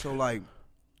some niggas. So like,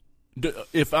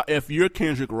 if you're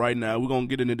Kendrick right now, we're gonna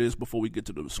get into this before we get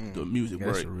to the music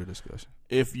break. That's a real discussion.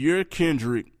 If you're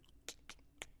Kendrick,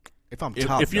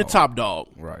 if you're top dog,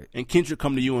 right, and Kendrick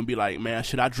come to you and be like, man,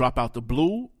 should I drop out the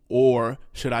blue, or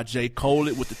should I J. Cole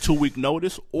it with the 2-week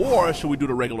notice, or should we do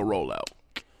the regular rollout?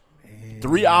 Man.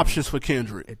 3 options for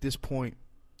Kendrick. At this point,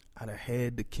 I'd have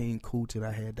had the King Kunta,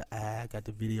 I had the I got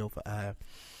the video for I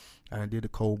did the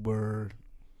Cold Bird.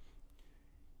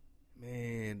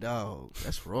 Man, dog,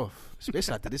 that's rough.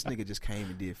 Especially after this nigga just came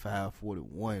and did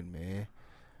 541, man.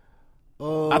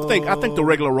 I think the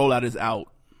regular rollout is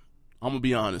out. I'm gonna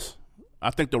be honest. I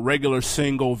think the regular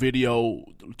single video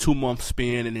 2-month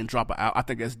spin and then drop it out, I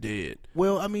think that's dead.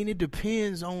 Well, I mean, it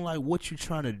depends on like what you're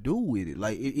trying to do with it.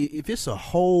 Like, if it's a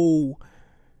whole,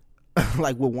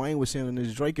 like what Wayne was saying on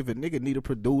this Drake, if a nigga need a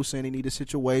producer and he need a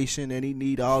situation and he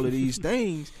need all of these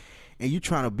things, and you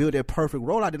trying to build that perfect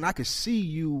rollout, then I could see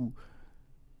you.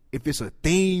 If it's a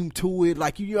theme to it,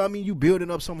 like, you know what I mean, you building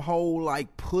up some whole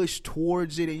like push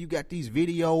towards it, and you got these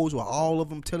videos where all of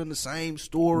them telling the same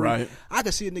story. Right. I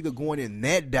could see a nigga going in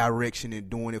that direction and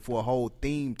doing it for a whole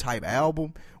theme type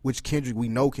album, which Kendrick we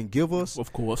know can give us.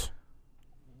 Of course.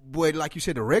 But like you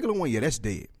said, the regular one, yeah, that's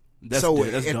dead. That's so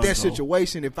dead. That's at done, that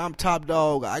situation, if I'm top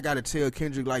dog, I gotta tell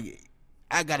Kendrick, like,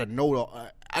 I gotta know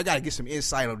I gotta get some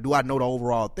insight on, do I know the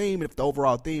overall theme? And if the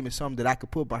overall theme is something that I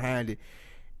could put behind it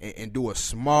and do a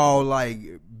small, like,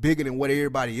 bigger than what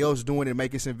everybody else doing and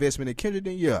make this investment in Kendrick,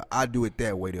 then yeah, I do it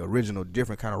that way, the original,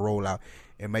 different kind of rollout,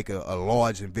 and make a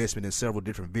large investment in several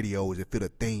different videos that fit a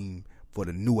theme for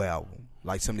the new album,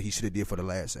 like something he should have did for the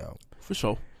last album. For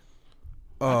sure.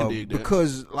 I can dig that.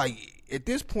 Because, like, at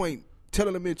this point,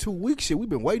 telling them in 2 weeks, shit, we've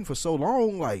been waiting for so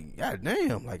long, like,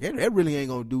 goddamn, like, that really ain't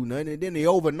gonna do nothing. And then the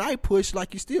overnight push,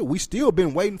 like, we still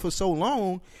been waiting for so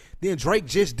long. Then Drake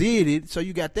just did it, so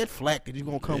you got that flack that you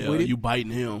gonna come with it. You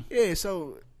biting him. Yeah,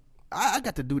 so I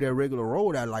got to do that regular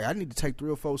rollout. Like, I need to take 3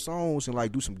 or 4 songs and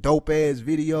like do some dope ass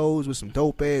videos with some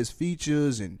dope ass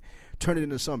features and turn it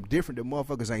into something different that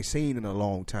motherfuckers ain't seen in a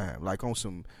long time. Like on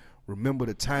some Remember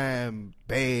the Time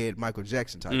bad Michael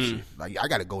Jackson type shit. Like, I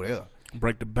got to go there.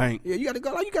 Break the bank. Yeah, you got to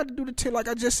go. Like, you got to do the 10. Like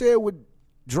I just said with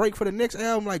Drake for the next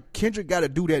album. Like, Kendrick got to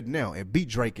do that now and beat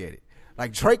Drake at it.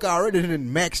 Like, Drake already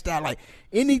done maxed out. Like,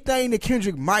 anything that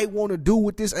Kendrick might want to do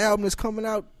with this album that's coming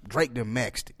out, Drake done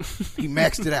maxed it. He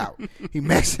maxed it out. He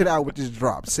maxed it out with this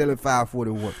drop, selling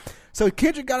 541. So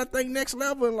Kendrick got to think next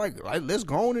level and like let's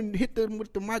go on and hit them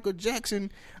with the Michael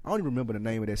Jackson. I don't even remember the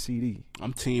name of that CD.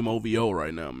 I'm Team OVO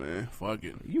right now, man. Fuck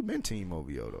it. You been Team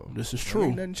OVO though. This is true.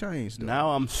 Ain't nothing changed though.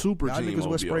 Now I'm super Y'all Team niggas OVO.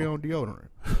 wear spray on deodorant.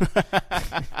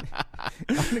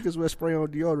 Y'all niggas wear spray on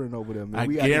deodorant over there, man. I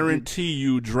guarantee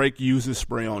you Drake uses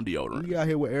spray on deodorant. We out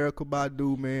here with Erykah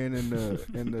Badu, man, and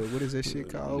the what is that shit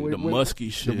called? The musky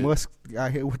shit. The musk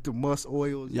out here with the musk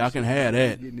oils. Y'all can have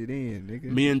that. Getting it in,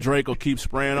 nigga. Me and Drake will keep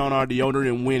spraying on our deodorant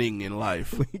and winning in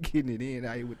life. We getting it in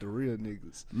out here with the real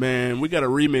niggas. Man, we got a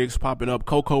remix popping up.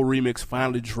 Coco remix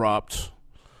finally dropped.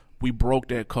 We broke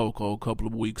that Coco a couple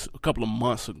of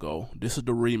months ago. This is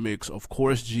the remix. Of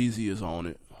course, Jeezy is on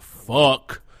it.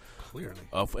 Fuck. Clearly.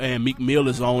 And Meek Mill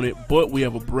is on it. But we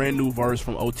have a brand new verse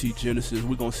from OT Genesis.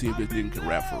 We're going to see if this nigga can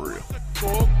rap for real.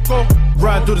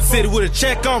 Riding through the city with a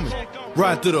check on me.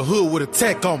 Riding through the hood with a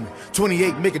tech on me.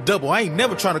 28 make a double. I ain't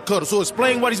never trying to cut it, so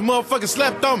explain why these motherfuckers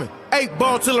slept on me. 8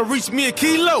 ball till I reach me a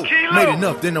kilo. Made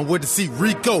enough, then I went to see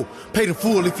Rico. Paid in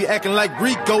full if you acting like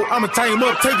Rico. I'ma tie him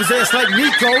up, tape his ass like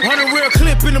Nico. 100 real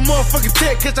clip in the motherfucking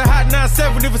tech. Catch a hot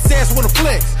 9-7 if his ass wanna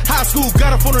flex. High school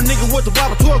got up on a nigga with the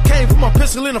wobble. 12 came, put my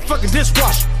pistol in a fucking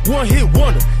dishwasher. One hit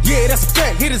wonder, yeah, that's a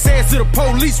fact. Hit his ass to the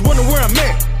police, wonder where I'm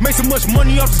at. Made so much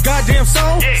money off this goddamn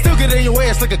song. Still get in your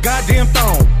ass like a goddamn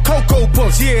thong. Cocoa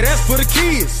Puffs, yeah, that's for the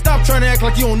kids. Stop trying to act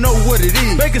like you don't know what it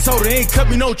is. Baking soda ain't cut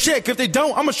me no check. If they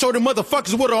don't, I'ma show them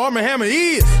motherfuckers what an Arm & Hammer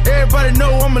is. Everybody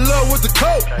know I'm in love with the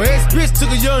coke. My ex-bitch took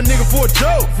a young nigga for a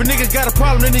joke. If a nigga got a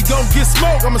problem, then he gon' get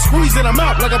smoked. I'ma squeeze it, I'm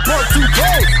out like a part 2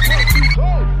 coke.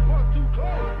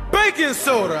 Baking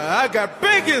soda, I got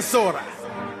baking soda.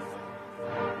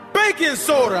 Baking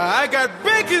soda, I got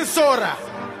baking soda.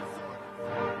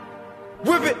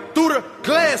 Whip it through the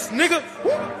glass, nigga.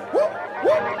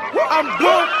 I'm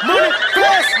blowing money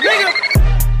fast, nigga.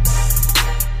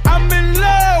 I'm in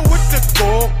love with the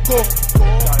coco.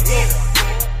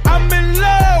 I'm in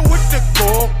love with the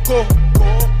coco.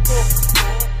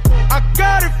 I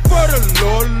got it for the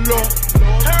Lolo.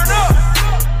 Turn up.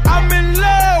 I'm in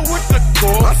love with the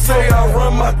coco. I say I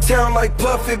run my town like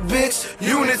Puffy, bitch.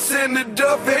 Units in the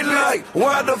duff, they like,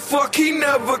 why the fuck he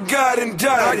never got indicted?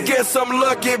 I guess I'm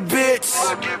lucky, bitch.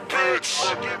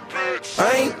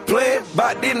 I ain't playing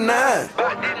by the 9.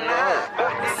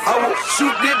 I will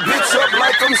shoot this bitch up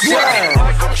like I'm Shine.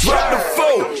 Drop the 4,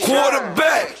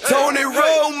 quarterback, Tony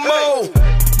Romo.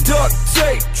 Duct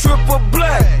tape, triple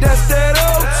black, that's that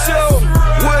old show.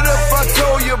 What if I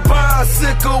told you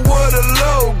bicycle with a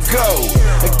logo?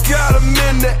 I got him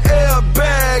in the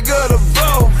airbag of the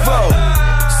Volvo.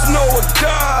 Snow of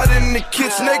God in the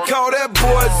kitchen, they call that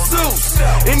boy Zeus.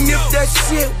 And if that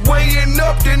shit weighing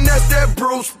up, then that's that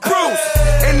Bruce.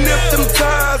 And if them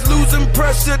tires losing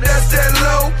pressure, that's that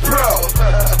low pro.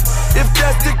 If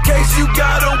that's the case, you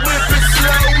gotta whip it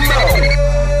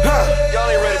slow-mo.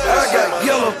 I got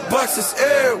yellow boxes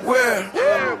everywhere.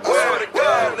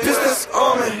 Business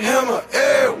Arm & Hammer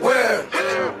everywhere.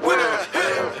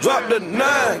 Drop the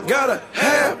 9, gotta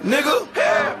have, nigga.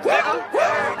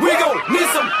 We gon' need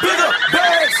some bigger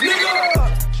bags, nigga.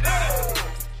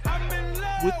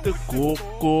 With the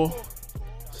coco.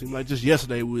 Seemed like just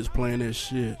yesterday we was playing that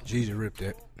shit. Jeezy ripped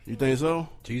that. You think so?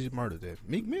 Jeezy murdered that.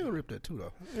 Meek Mill ripped that too,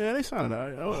 though. Yeah, they sounded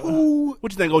alright.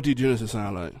 What you think OT Genesis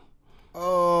sound like?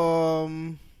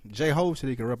 J. Hov said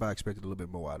he can rap. I expected a little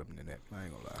bit more out of him than that. I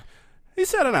ain't gonna lie. He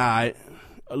sounded alright.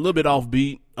 A little bit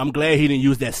offbeat. I'm glad he didn't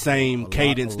use that same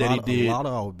cadence that he did. A lot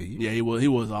of offbeat. Yeah, he was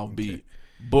offbeat. Okay.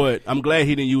 But I'm glad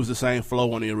he didn't use the same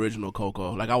flow on the original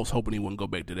Coco. Like, I was hoping he wouldn't go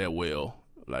back to that well.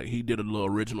 Like, he did a little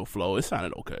original flow. It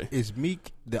sounded okay. Is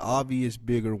Meek the obvious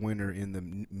bigger winner in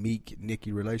the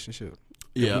Meek-Nicki relationship?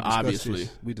 Yeah, obviously.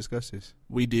 We discussed this.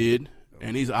 We did.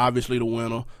 And he's obviously the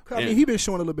winner. I mean, he been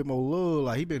showing a little bit more love.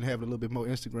 Like, he been having a little bit more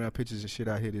Instagram pictures and shit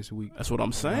out here this week. That's what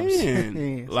I'm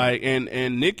saying. Like,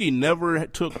 and Nicki never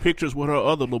took pictures with her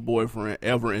other little boyfriend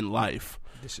ever in life.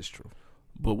 This is true.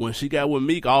 But when she got with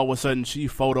Meek, all of a sudden she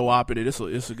photo-opped it. It's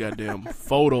a goddamn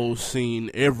photo scene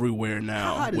everywhere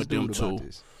now with them two.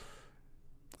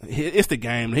 It's the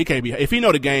game. He can't be. If he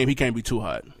know the game, he can't be too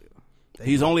hot.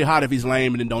 He's only hot if he's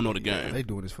lame and then don't know the game. They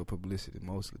doing this for publicity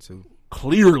mostly too.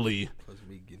 Clearly. Plus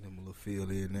me getting him a little feel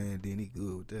in there, and then he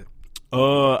good with that.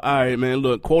 All right, man.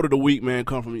 Look, quote of the week, man,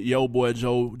 come from yo boy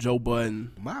Joe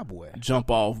Budden. My boy.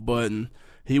 Jump off Budden.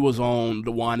 He was on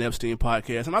the Juan Epstein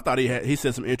podcast, and I thought he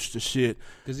said some interesting shit.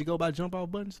 Does he go by jump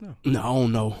off Buttons now? No, I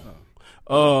don't know.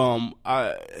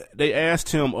 They asked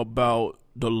him about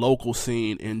the local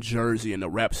scene in Jersey and the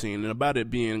rap scene, and about it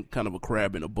being kind of a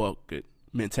crab in a bucket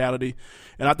mentality.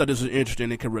 And I thought this was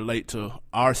interesting and can relate to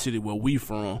our city where we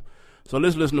from. So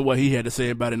let's listen to what he had to say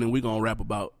about it, and then we're gonna rap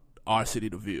about our city,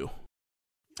 the Ville.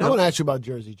 I want to ask you about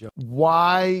Jersey, Joe.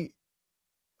 Why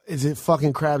is it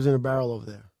fucking crabs in a barrel over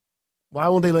there? Why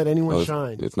won't they let anyone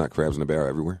shine? It's not crabs in a barrel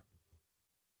everywhere.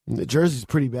 Jersey's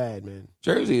pretty bad, man.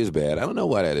 Jersey is bad. I don't know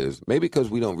why that is. Maybe because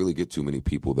we don't really get too many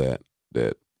people that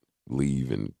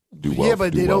leave and do well. Yeah,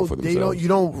 but they don't. You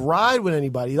don't ride with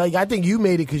anybody. Like, I think you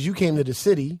made it because you came to the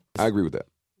city. I agree with that.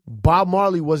 Bob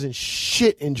Marley wasn't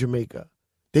shit in Jamaica.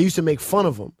 They used to make fun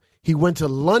of him. He went to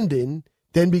London,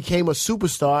 then became a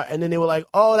superstar, and then they were like,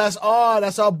 "Oh,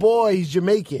 that's our boy. He's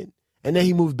Jamaican." And then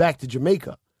he moved back to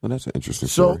Jamaica. Well, that's an interesting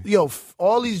story. So,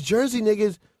 all these Jersey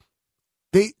niggas,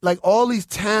 they like all these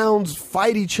towns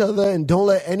fight each other and don't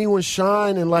let anyone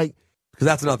shine, and like, because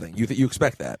that's another thing. You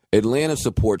expect that. Atlanta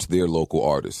supports their local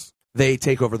artists. They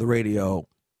take over the radio,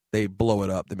 they blow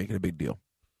it up, they make it a big deal.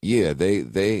 Yeah,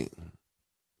 they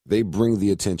bring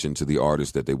the attention to the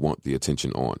artists that they want the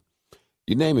attention on.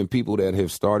 You're naming people that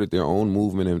have started their own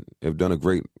movement and have done a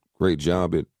great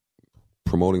job at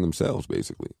promoting themselves,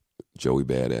 basically. Joey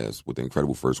Badass with the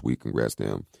incredible first week, congrats to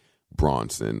him.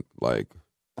 Bronson, like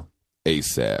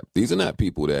ASAP. These are not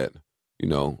people that,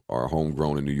 are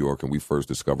homegrown in New York and we first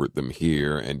discovered them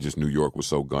here and just New York was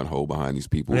so gun-ho behind these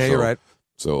people. Yeah, you're right.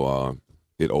 So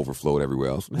it overflowed everywhere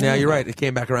else. Yeah, you're right. It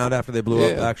came back around after they blew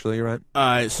up, actually. You're right. All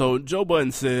right, so Joe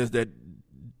Budden says that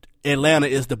Atlanta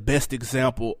is the best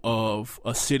example of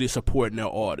a city supporting their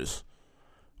artists.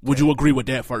 Would you agree with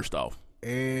that, first off?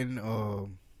 And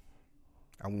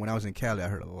when I was in Cali, I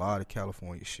heard a lot of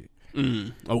California shit.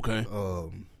 Okay.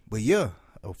 But yeah,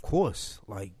 of course.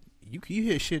 Like, you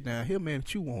hear shit down here, man,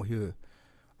 that you won't hear,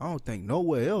 I don't think,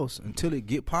 nowhere else until it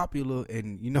get popular.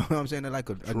 And you know what I'm saying? They're like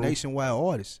a nationwide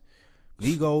artist.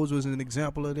 Migos was an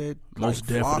example of that. Most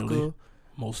definitely.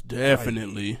 Most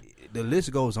definitely. Like, the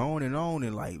list goes on.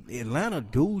 And like, Atlanta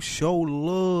do show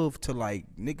love to like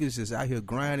niggas that's out here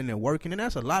grinding and working. And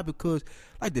that's a lot because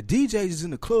like the DJs is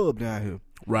in the club down here.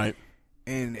 Right.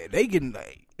 And they getting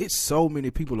like, it's so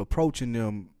many people approaching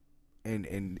them, and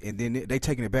then they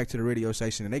taking it back to the radio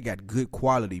station, and they got good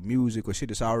quality music or shit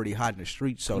that's already hot in the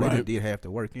streets, so they did have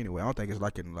to work anyway. I don't think it's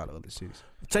like in a lot of other cities.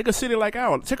 Take a city like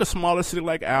ours. Take a smaller city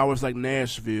like ours, like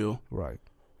Nashville. Right.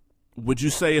 Would you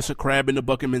say it's a crab in the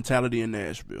bucket mentality in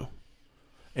Nashville,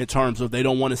 in terms of they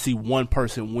don't want to see one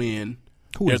person win?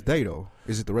 Who is they though?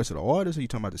 Is it the rest of the artists, or are you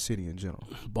talking about the city in general?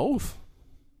 Both.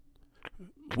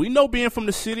 We know being from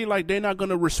the city, like they're not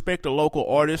gonna respect a local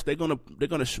artist. They're gonna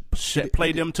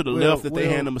play them to the left if they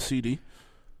hand them a CD.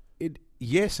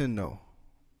 Yes and no,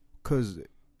 because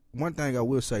one thing I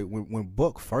will say, when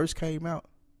Buck first came out,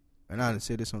 and I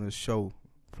said this on this show,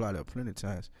 fly up plenty of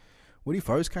times. When he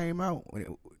first came out,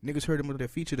 niggas heard him with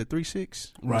that feature, the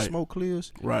 3-6, right? Smoke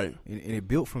Clears, right? And it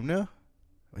built from there.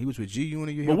 He was with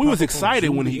G-Unit. But we was excited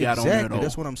when he got on there, though.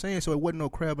 That's what I'm saying. So it wasn't no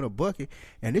crab in a bucket,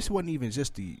 and this wasn't even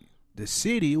just the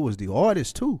city, it was the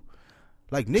artist too.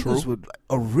 Like niggas would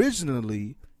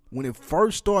originally, when it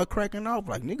first started cracking off,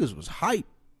 like niggas was hyped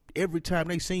every time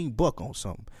they seen Buck on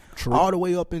something. True. All the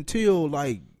way up until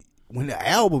like when the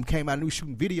album came out and we were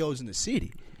shooting videos in the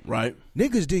city. Right.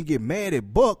 Niggas didn't get mad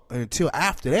at Buck until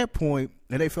after that point,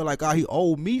 and they felt like, he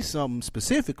owed me something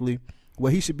specifically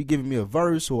where he should be giving me a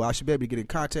verse, or I should be able to get in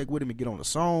contact with him and get on a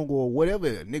song or whatever.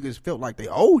 Niggas felt like they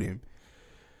owed him.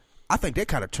 I think that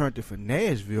kind of turned it for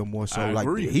Nashville more so. I like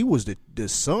agree. He was the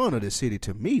son of the city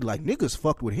to me. Like niggas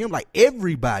fucked with him. Like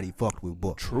everybody fucked with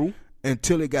Buck. True.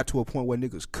 Until it got to a point where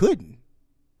niggas couldn't.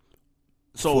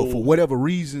 So for whatever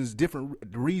reasons, different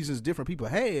people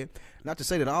had. Not to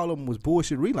say that all of them was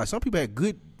bullshit reasons. Like some people had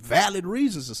good, valid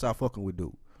reasons to stop fucking with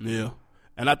dude. Yeah,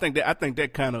 and I think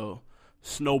that kind of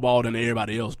snowballed into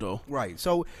everybody else though. Right.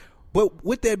 So, but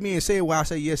with that being said, why I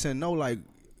say yes and no, like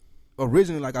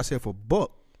originally, like I said, for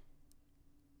Buck,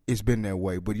 it's been that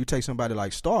way. But you take somebody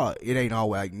like Star, it ain't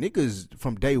always like niggas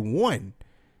from day one.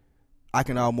 I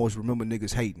can almost remember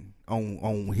niggas hating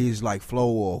on his like flow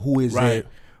or who is that,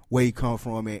 where he come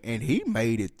from, and he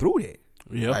made it through that.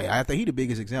 Yeah, like, I think he the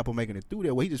biggest example making it through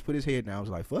that. Where he just put his head down, and was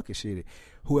like, "Fuck it, shit.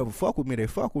 Whoever fuck with me, they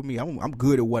fuck with me. I'm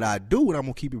good at what I do, and I'm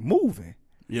gonna keep it moving."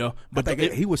 Yeah, but I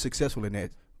think he was successful in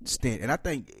that. stint, and I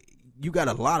think you got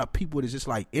a lot of people that's just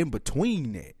like in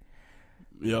between that.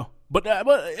 Yeah, but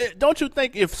don't you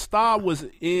think if Star was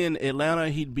in Atlanta,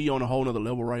 he'd be on a whole nother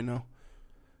level right now?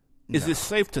 Is it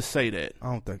safe to say that?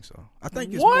 I don't think so. I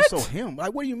think it's more so him.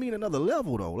 Like, what do you mean another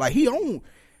level though? Like he on.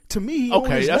 To me, he on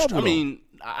his level. I mean,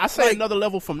 I say like, another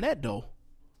level from that though.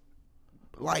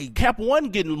 Like Cap One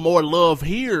getting more love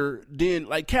here than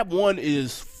like Cap One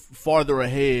is farther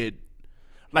ahead.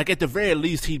 Like at the very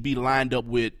least, he'd be lined up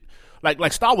with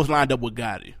like Star was lined up with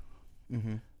Gotti.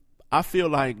 Mm-hmm. I feel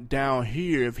like down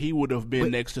here, if he would have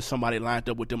been next to somebody lined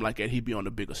up with them like that, he'd be on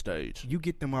the bigger stage. You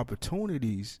get them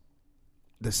opportunities,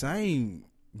 the same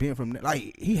being from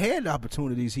like he had the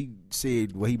opportunities. He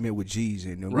said what he meant with G's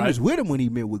and we was with him when he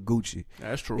met with Gucci.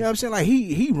 That's true. You know what I'm saying? Like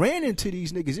he ran into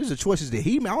these niggas. These are choices that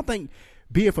he made. I don't think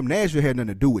being from Nashville had nothing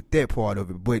to do with that part of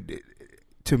it. But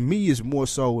to me, it's more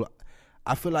so.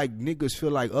 I feel like niggas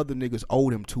feel like other niggas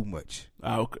owed him too much.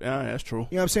 Okay. That's true.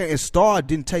 You know what I'm saying? And Star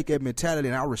didn't take that mentality,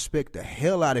 and I respect the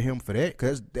hell out of him for that,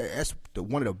 because that's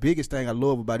one of the biggest thing I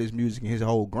love about his music and his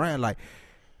whole grind. Like,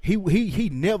 he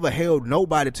never held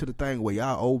nobody to the thing where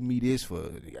y'all owe me this for,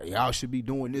 y'all should be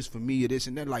doing this for me or this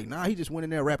and that. Like, nah, he just went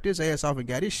in there, rapped his ass off, and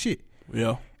got his shit.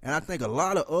 Yeah. And I think a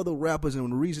lot of other rappers,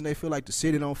 and the reason they feel like the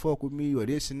city don't fuck with me or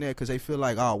this and that, because they feel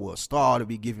like, oh, well, Star ought to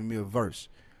be giving me a verse.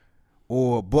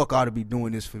 Or Buck ought to be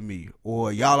doing this for me.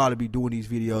 Or y'all ought to be doing these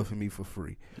videos for me for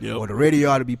free. Yep. Or the radio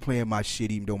ought to be playing my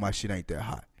shit even though my shit ain't that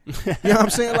hot. You know what I'm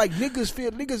saying? Like,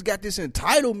 niggas got this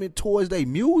entitlement towards their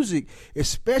music,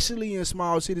 especially in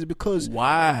small cities, because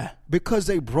why? Because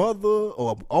they brother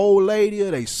or old lady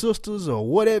or they sisters or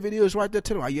whatever it is right there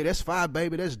tell them, oh, yeah, that's fine,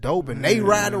 baby, that's dope. And they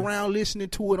ride around listening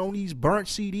to it on these burnt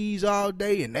CDs all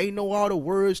day, and they know all the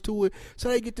words to it. So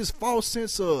they get this false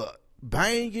sense of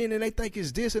banging, and they think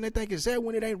it's this and they think it's that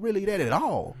when it ain't really that at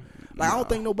all. Like, I don't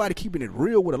think nobody keeping it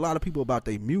real with a lot of people about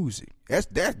their music.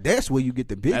 That's where you get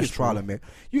the biggest problem, man.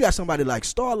 You got somebody like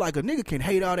Star, like a nigga can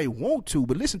hate all they want to,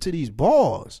 but listen to these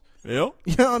bars. Yep.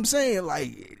 You know what I'm saying?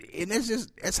 Like, and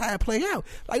that's how it play out.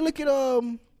 Like, look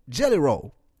at Jelly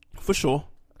Roll. For sure.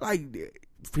 Like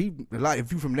if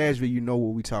you from Nashville, you know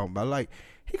what we talking about. Like,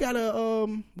 he got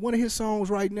one of his songs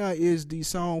right now is the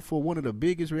song for one of the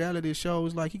biggest reality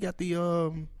shows. Like, he got the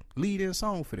lead-in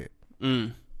song for that.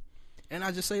 And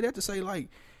I just say that to say, like,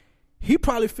 he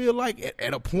probably feel like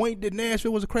at a point that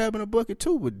Nashville was a crab in a bucket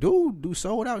too. But dude do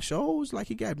sold out shows. Like,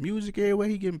 he got music everywhere,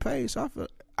 he getting paid. So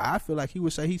I feel like he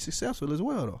would say he's successful as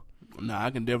well, though. Nah,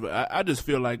 I can definitely. I just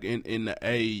feel like in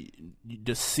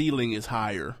the ceiling is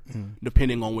higher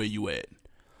depending on where you at.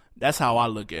 That's how I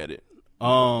look at it.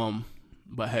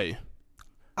 But hey,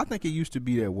 I think it used to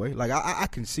be that way. Like, I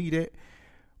can see that,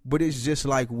 but it's just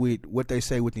like with what they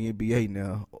say with the NBA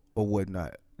now or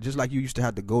whatnot. Just like you used to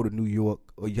have to go to New York,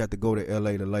 or you had to go to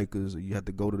LA, the Lakers, or you had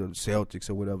to go to the Celtics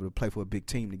or whatever to play for a big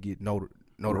team to get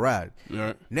notoriety.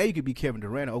 Right. Now you could be Kevin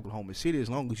Durant in Oklahoma City as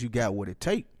long as you got what it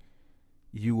take.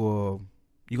 You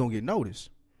gonna get noticed.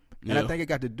 And I think it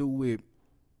got to do with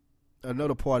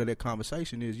another part of that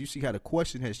conversation is you see how the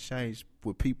question has changed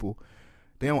with people.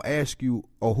 They don't ask you,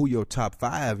 who your top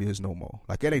 5 is no more.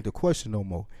 Like, that ain't the question no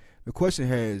more. The question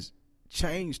has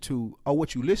changed to,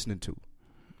 what you listening to.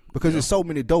 Because there's so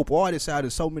many dope artists out there,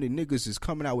 so many niggas is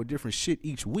coming out with different shit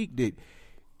each week that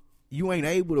you ain't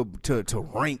able to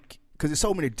rank. Because there's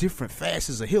so many different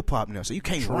facets of hip-hop now. So you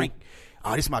can't rank,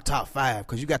 this is my top 5.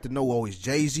 Because you got to know, is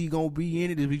Jay-Z going to be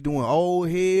in it? Is we doing old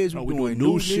heads? We doing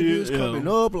new niggas coming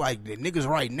up? Like, the niggas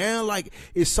right now? Like,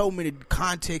 it's so many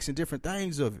contexts and different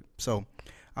things of it. So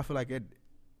I feel like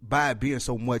by it being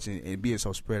so much and being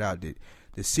so spread out that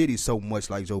the city so much,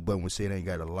 like Joe Budden would say, it ain't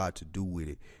got a lot to do with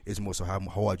it. It's more so how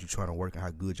hard you trying to work and how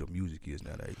good your music is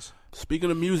nowadays.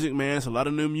 Speaking of music, man, it's a lot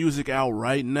of new music out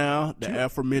right now. The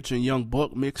aforementioned Young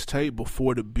Buck mixtape,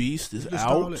 Before the Beast, is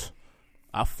out.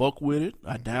 I fuck with it.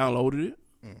 I downloaded it.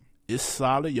 It's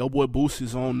solid. Your boy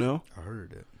Boosie's on there. I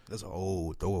heard that. That's an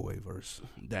old throwaway verse.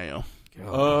 Damn.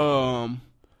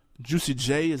 Juicy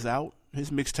J is out. His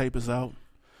mixtape is out.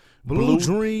 Blue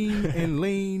Dream and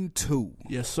Lean 2.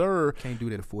 Yes, sir. Can't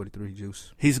do that at 43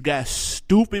 Juice. He's got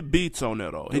stupid beats on there,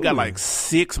 though. He got like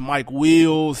 6 Mike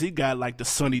Wills. He got like the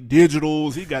Sunny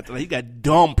Digitals. He got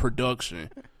dumb production.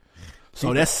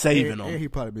 So that's saving him. And he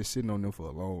probably been sitting on them for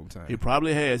a long time. He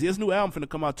probably has. He has a new album finna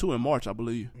come out too in March, I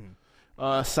believe.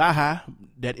 Sci-Hi,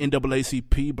 that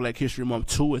NAACP Black History Month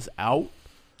 2 is out.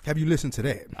 Have you listened to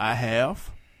that? I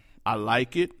have. I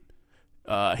like it.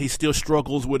 He still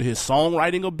struggles with his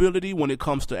songwriting ability when it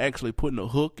comes to actually putting a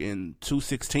hook and 2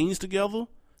 16s together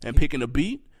and picking a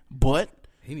beat, but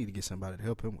he need to get somebody to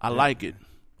help him. I like it.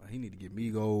 He need to get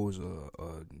Migos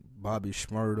or Bobby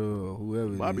Shmurda or whoever.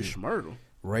 Bobby Shmurda.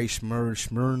 Ray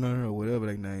Smyrna or whatever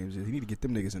their names is. He need to get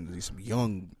them niggas into some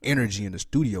young energy in the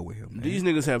studio with him, man. These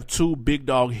niggas have 2 big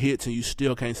dog hits and you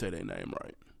still can't say their name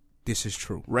right. This is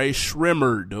true. Ray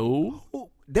Shrimmer, dude.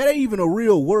 That ain't even a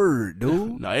real word,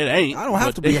 dude. No, it ain't. I don't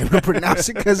have to be able to pronounce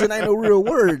it because it ain't a real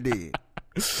word then.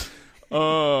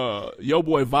 Yo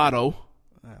boy Vado.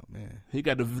 Oh, man. He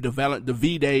got the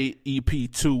V-Day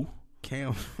EP 2.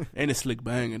 Cam. And it's slick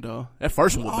banging, dog. That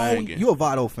first one was banging. You a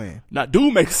Vado fan. Now,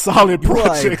 dude makes solid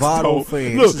projects, You are a Vado though.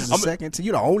 fan. Look, this is the second time.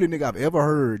 You're the only nigga I've ever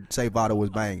heard say Vado was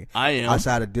banging. I am.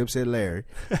 Outside of Dipset Larry.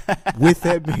 With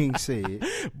that being said.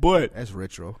 But that's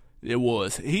retro. It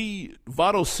was.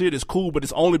 Vado's shit is cool, but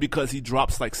it's only because he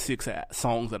drops like 6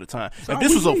 songs at a time. That's if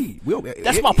this was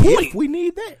that's my point. We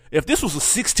need that. If this was a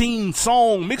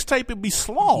 16-song mixtape, it'd be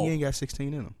slow. He ain't got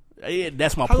 16 in him. Yeah,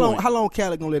 that's my point. How long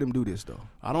Khaled gonna let him do this, though?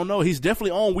 I don't know. He's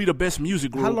definitely on We the Best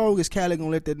Music Group. How long is Khaled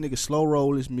gonna let that nigga slow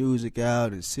roll his music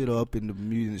out and sit up in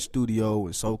the studio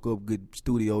and soak up good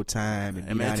studio time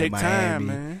and man, take time,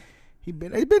 man.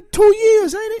 It's been 2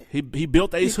 years, ain't it? He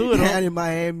built Ace Hood down in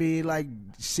Miami, like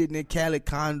sitting in Khaled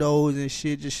condos and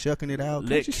shit, just shucking it out.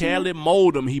 Let Khaled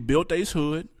mold him. He built Ace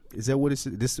Hood. Is that what it's?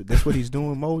 That's what he's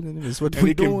doing, molding him. That's what and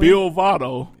he doing? Can build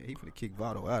Vado. Yeah, he finna kick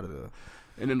Vado out of there.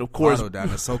 And then of course Vado down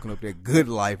there soaking up that good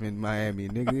life in Miami,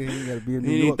 nigga. He ain't gotta be in New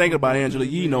York. He ain't thinking about Angela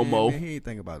Yee no more. He ain't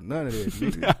thinking about none of that,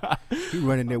 nigga. He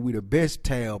running there with the best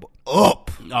tab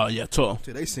up. Oh yeah, tough.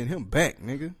 So they send him back,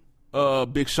 nigga.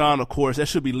 Big Sean, of course, that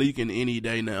should be leaking any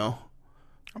day now.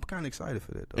 I'm kind of excited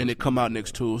for that, though. And it come out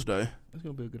next Tuesday. It's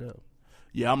gonna be a good album.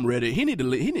 Yeah, I'm ready.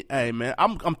 Hey man,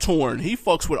 I'm torn. He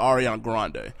fucks with Ariana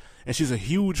Grande, and she's a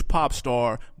huge pop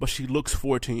star, but she looks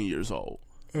 14 years old.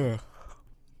 Yeah.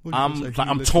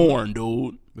 I'm torn,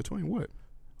 dude. Between what?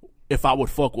 If I would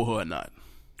fuck with her or not.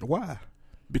 Why?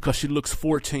 Because she looks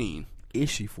 14. Is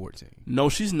she 14? No,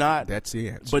 she's not. That's the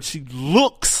answer. But she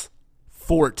looks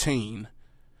 14.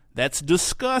 That's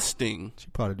disgusting. She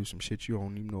probably do some shit you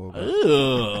don't even know about.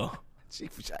 Ugh.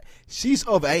 She's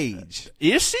of age.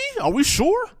 Is she? Are we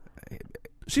sure?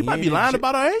 She might be lying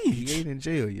about her age. He ain't in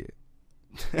jail yet.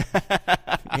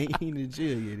 Ain't in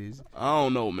jail yet, is he? I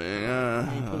don't know, man.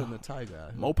 He ain't put in the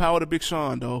tiger. More power to Big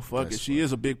Sean, though. Fuck That's it. She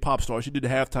is a big pop star. She did the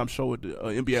halftime show at the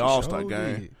NBA All-Star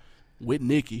game with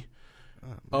Nicki.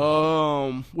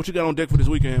 What you got on deck for this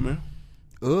weekend, man?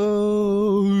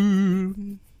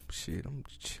 Shit, I'm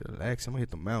chillaxing. I'm gonna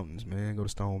hit the mountains, man. Go to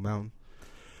Stone Mountain.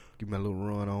 Give me a little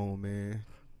run on, man.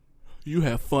 You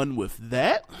have fun with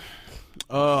that?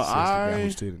 I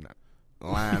stood in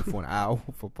line for an hour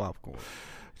for popcorn.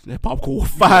 That popcorn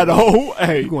 $5.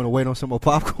 Hey, you going to wait on some more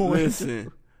popcorn?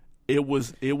 Listen,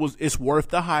 it's worth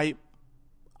the hype.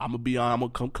 I'm gonna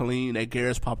come clean. That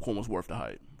Garrett's popcorn was worth the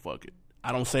hype. Fuck it.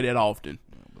 I don't say that often.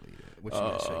 I don't believe that. What you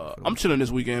got to say? I'm chilling this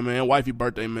weekend, man. Wifey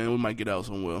birthday, man. We might get out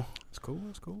somewhere. It's cool.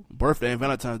 It's cool. Birthday and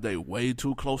Valentine's Day way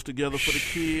too close together for the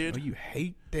kid. Oh, you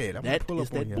hate that. I'm that gonna pull is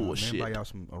up on that y'all, bullshit. man. Buy y'all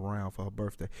some around for her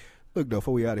birthday. Look though,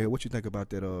 before we out of here, what you think about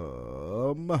that?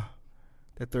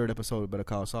 That third episode of Better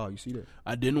Call Saul. You see that?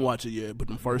 I didn't watch it yet, but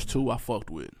the first 2 I fucked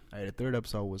with. Hey, the third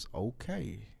episode was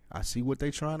okay. I see what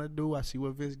they trying to do. I see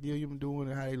what Vince Gilliam doing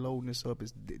and how they loading this up.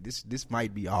 This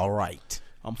might be all right.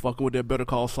 I'm fucking with that Better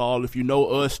Call Saul. If you know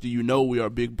us, do you know we are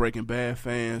big Breaking Bad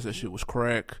fans? That shit was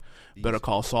crack. Better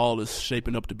Call Saul is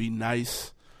shaping up to be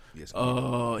nice. Yes,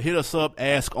 hit us up,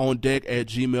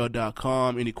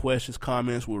 askondeck@gmail.com. Any questions,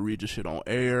 comments, we'll read your shit on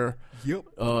air. Yep.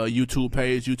 YouTube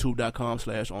page,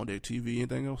 youtube.com/OnDeckTV.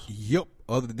 Anything else? Yep.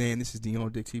 Other than this is the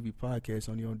On Deck TV podcast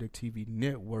on the On Deck TV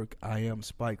network. I am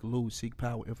Spike Lou. Seek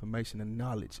power, information, and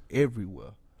knowledge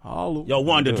everywhere. Holla. Yo,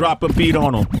 wanted to drop a beat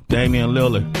on him. Damian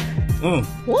Lillard.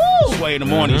 Woo! Sway in the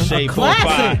morning, shade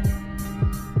 4-5.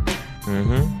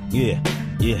 Yeah.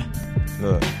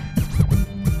 Look.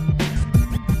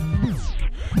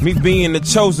 Me being the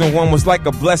chosen one was like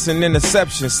a blessing in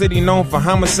deception. City known for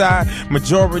homicide,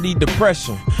 majority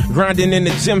depression. Grinding in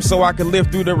the gym so I could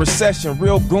live through the recession.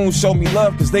 Real goons show me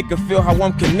love cause they could feel how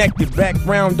I'm connected.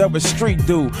 Background of a street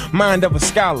dude, mind of a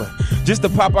scholar. Just to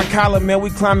pop our collar, man, we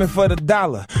climbing for the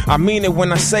dollar. I mean it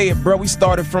when I say it, bro, we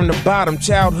started from the bottom.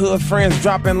 Childhood friends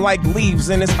dropping like leaves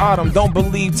in this autumn. Don't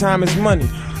believe time is money.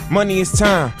 Money is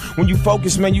time. When you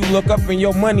focus, man, you look up and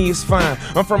your money is fine.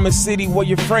 I'm from a city where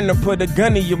your friend will put a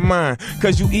gun in your mind.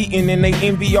 Cause you eating and they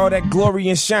envy all that glory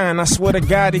and shine. I swear to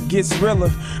God it gets realer.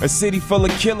 A city full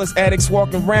of killers, addicts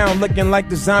walking around looking like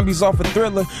the zombies off a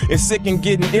Thriller. It's sick and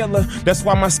getting iller. That's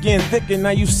why my skin thicker. Now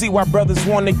you see why brothers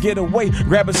want to get away.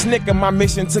 Grab a Snicker. My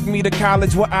mission took me to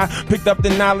college where I picked up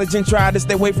the knowledge and tried to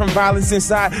stay away from violence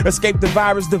inside. Escape the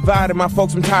virus divided my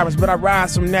folks from tyrants. But I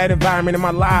rise from that environment in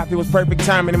my life. It was perfect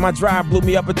timing. My drive blew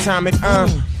me up atomic.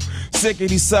 Sick of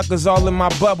these suckers all in my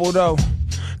bubble though.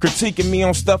 Critiquing me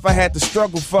on stuff I had to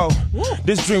struggle for.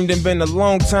 This dream done been a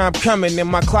long time coming, and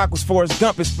my clock was Forrest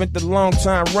Gump and spent a long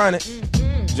time running.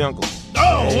 Jungle.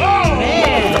 Oh, wow!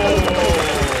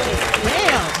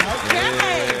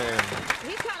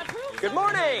 Good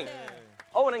morning.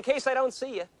 Oh, and in case I don't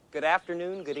see you, good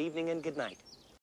afternoon, good evening, and good night.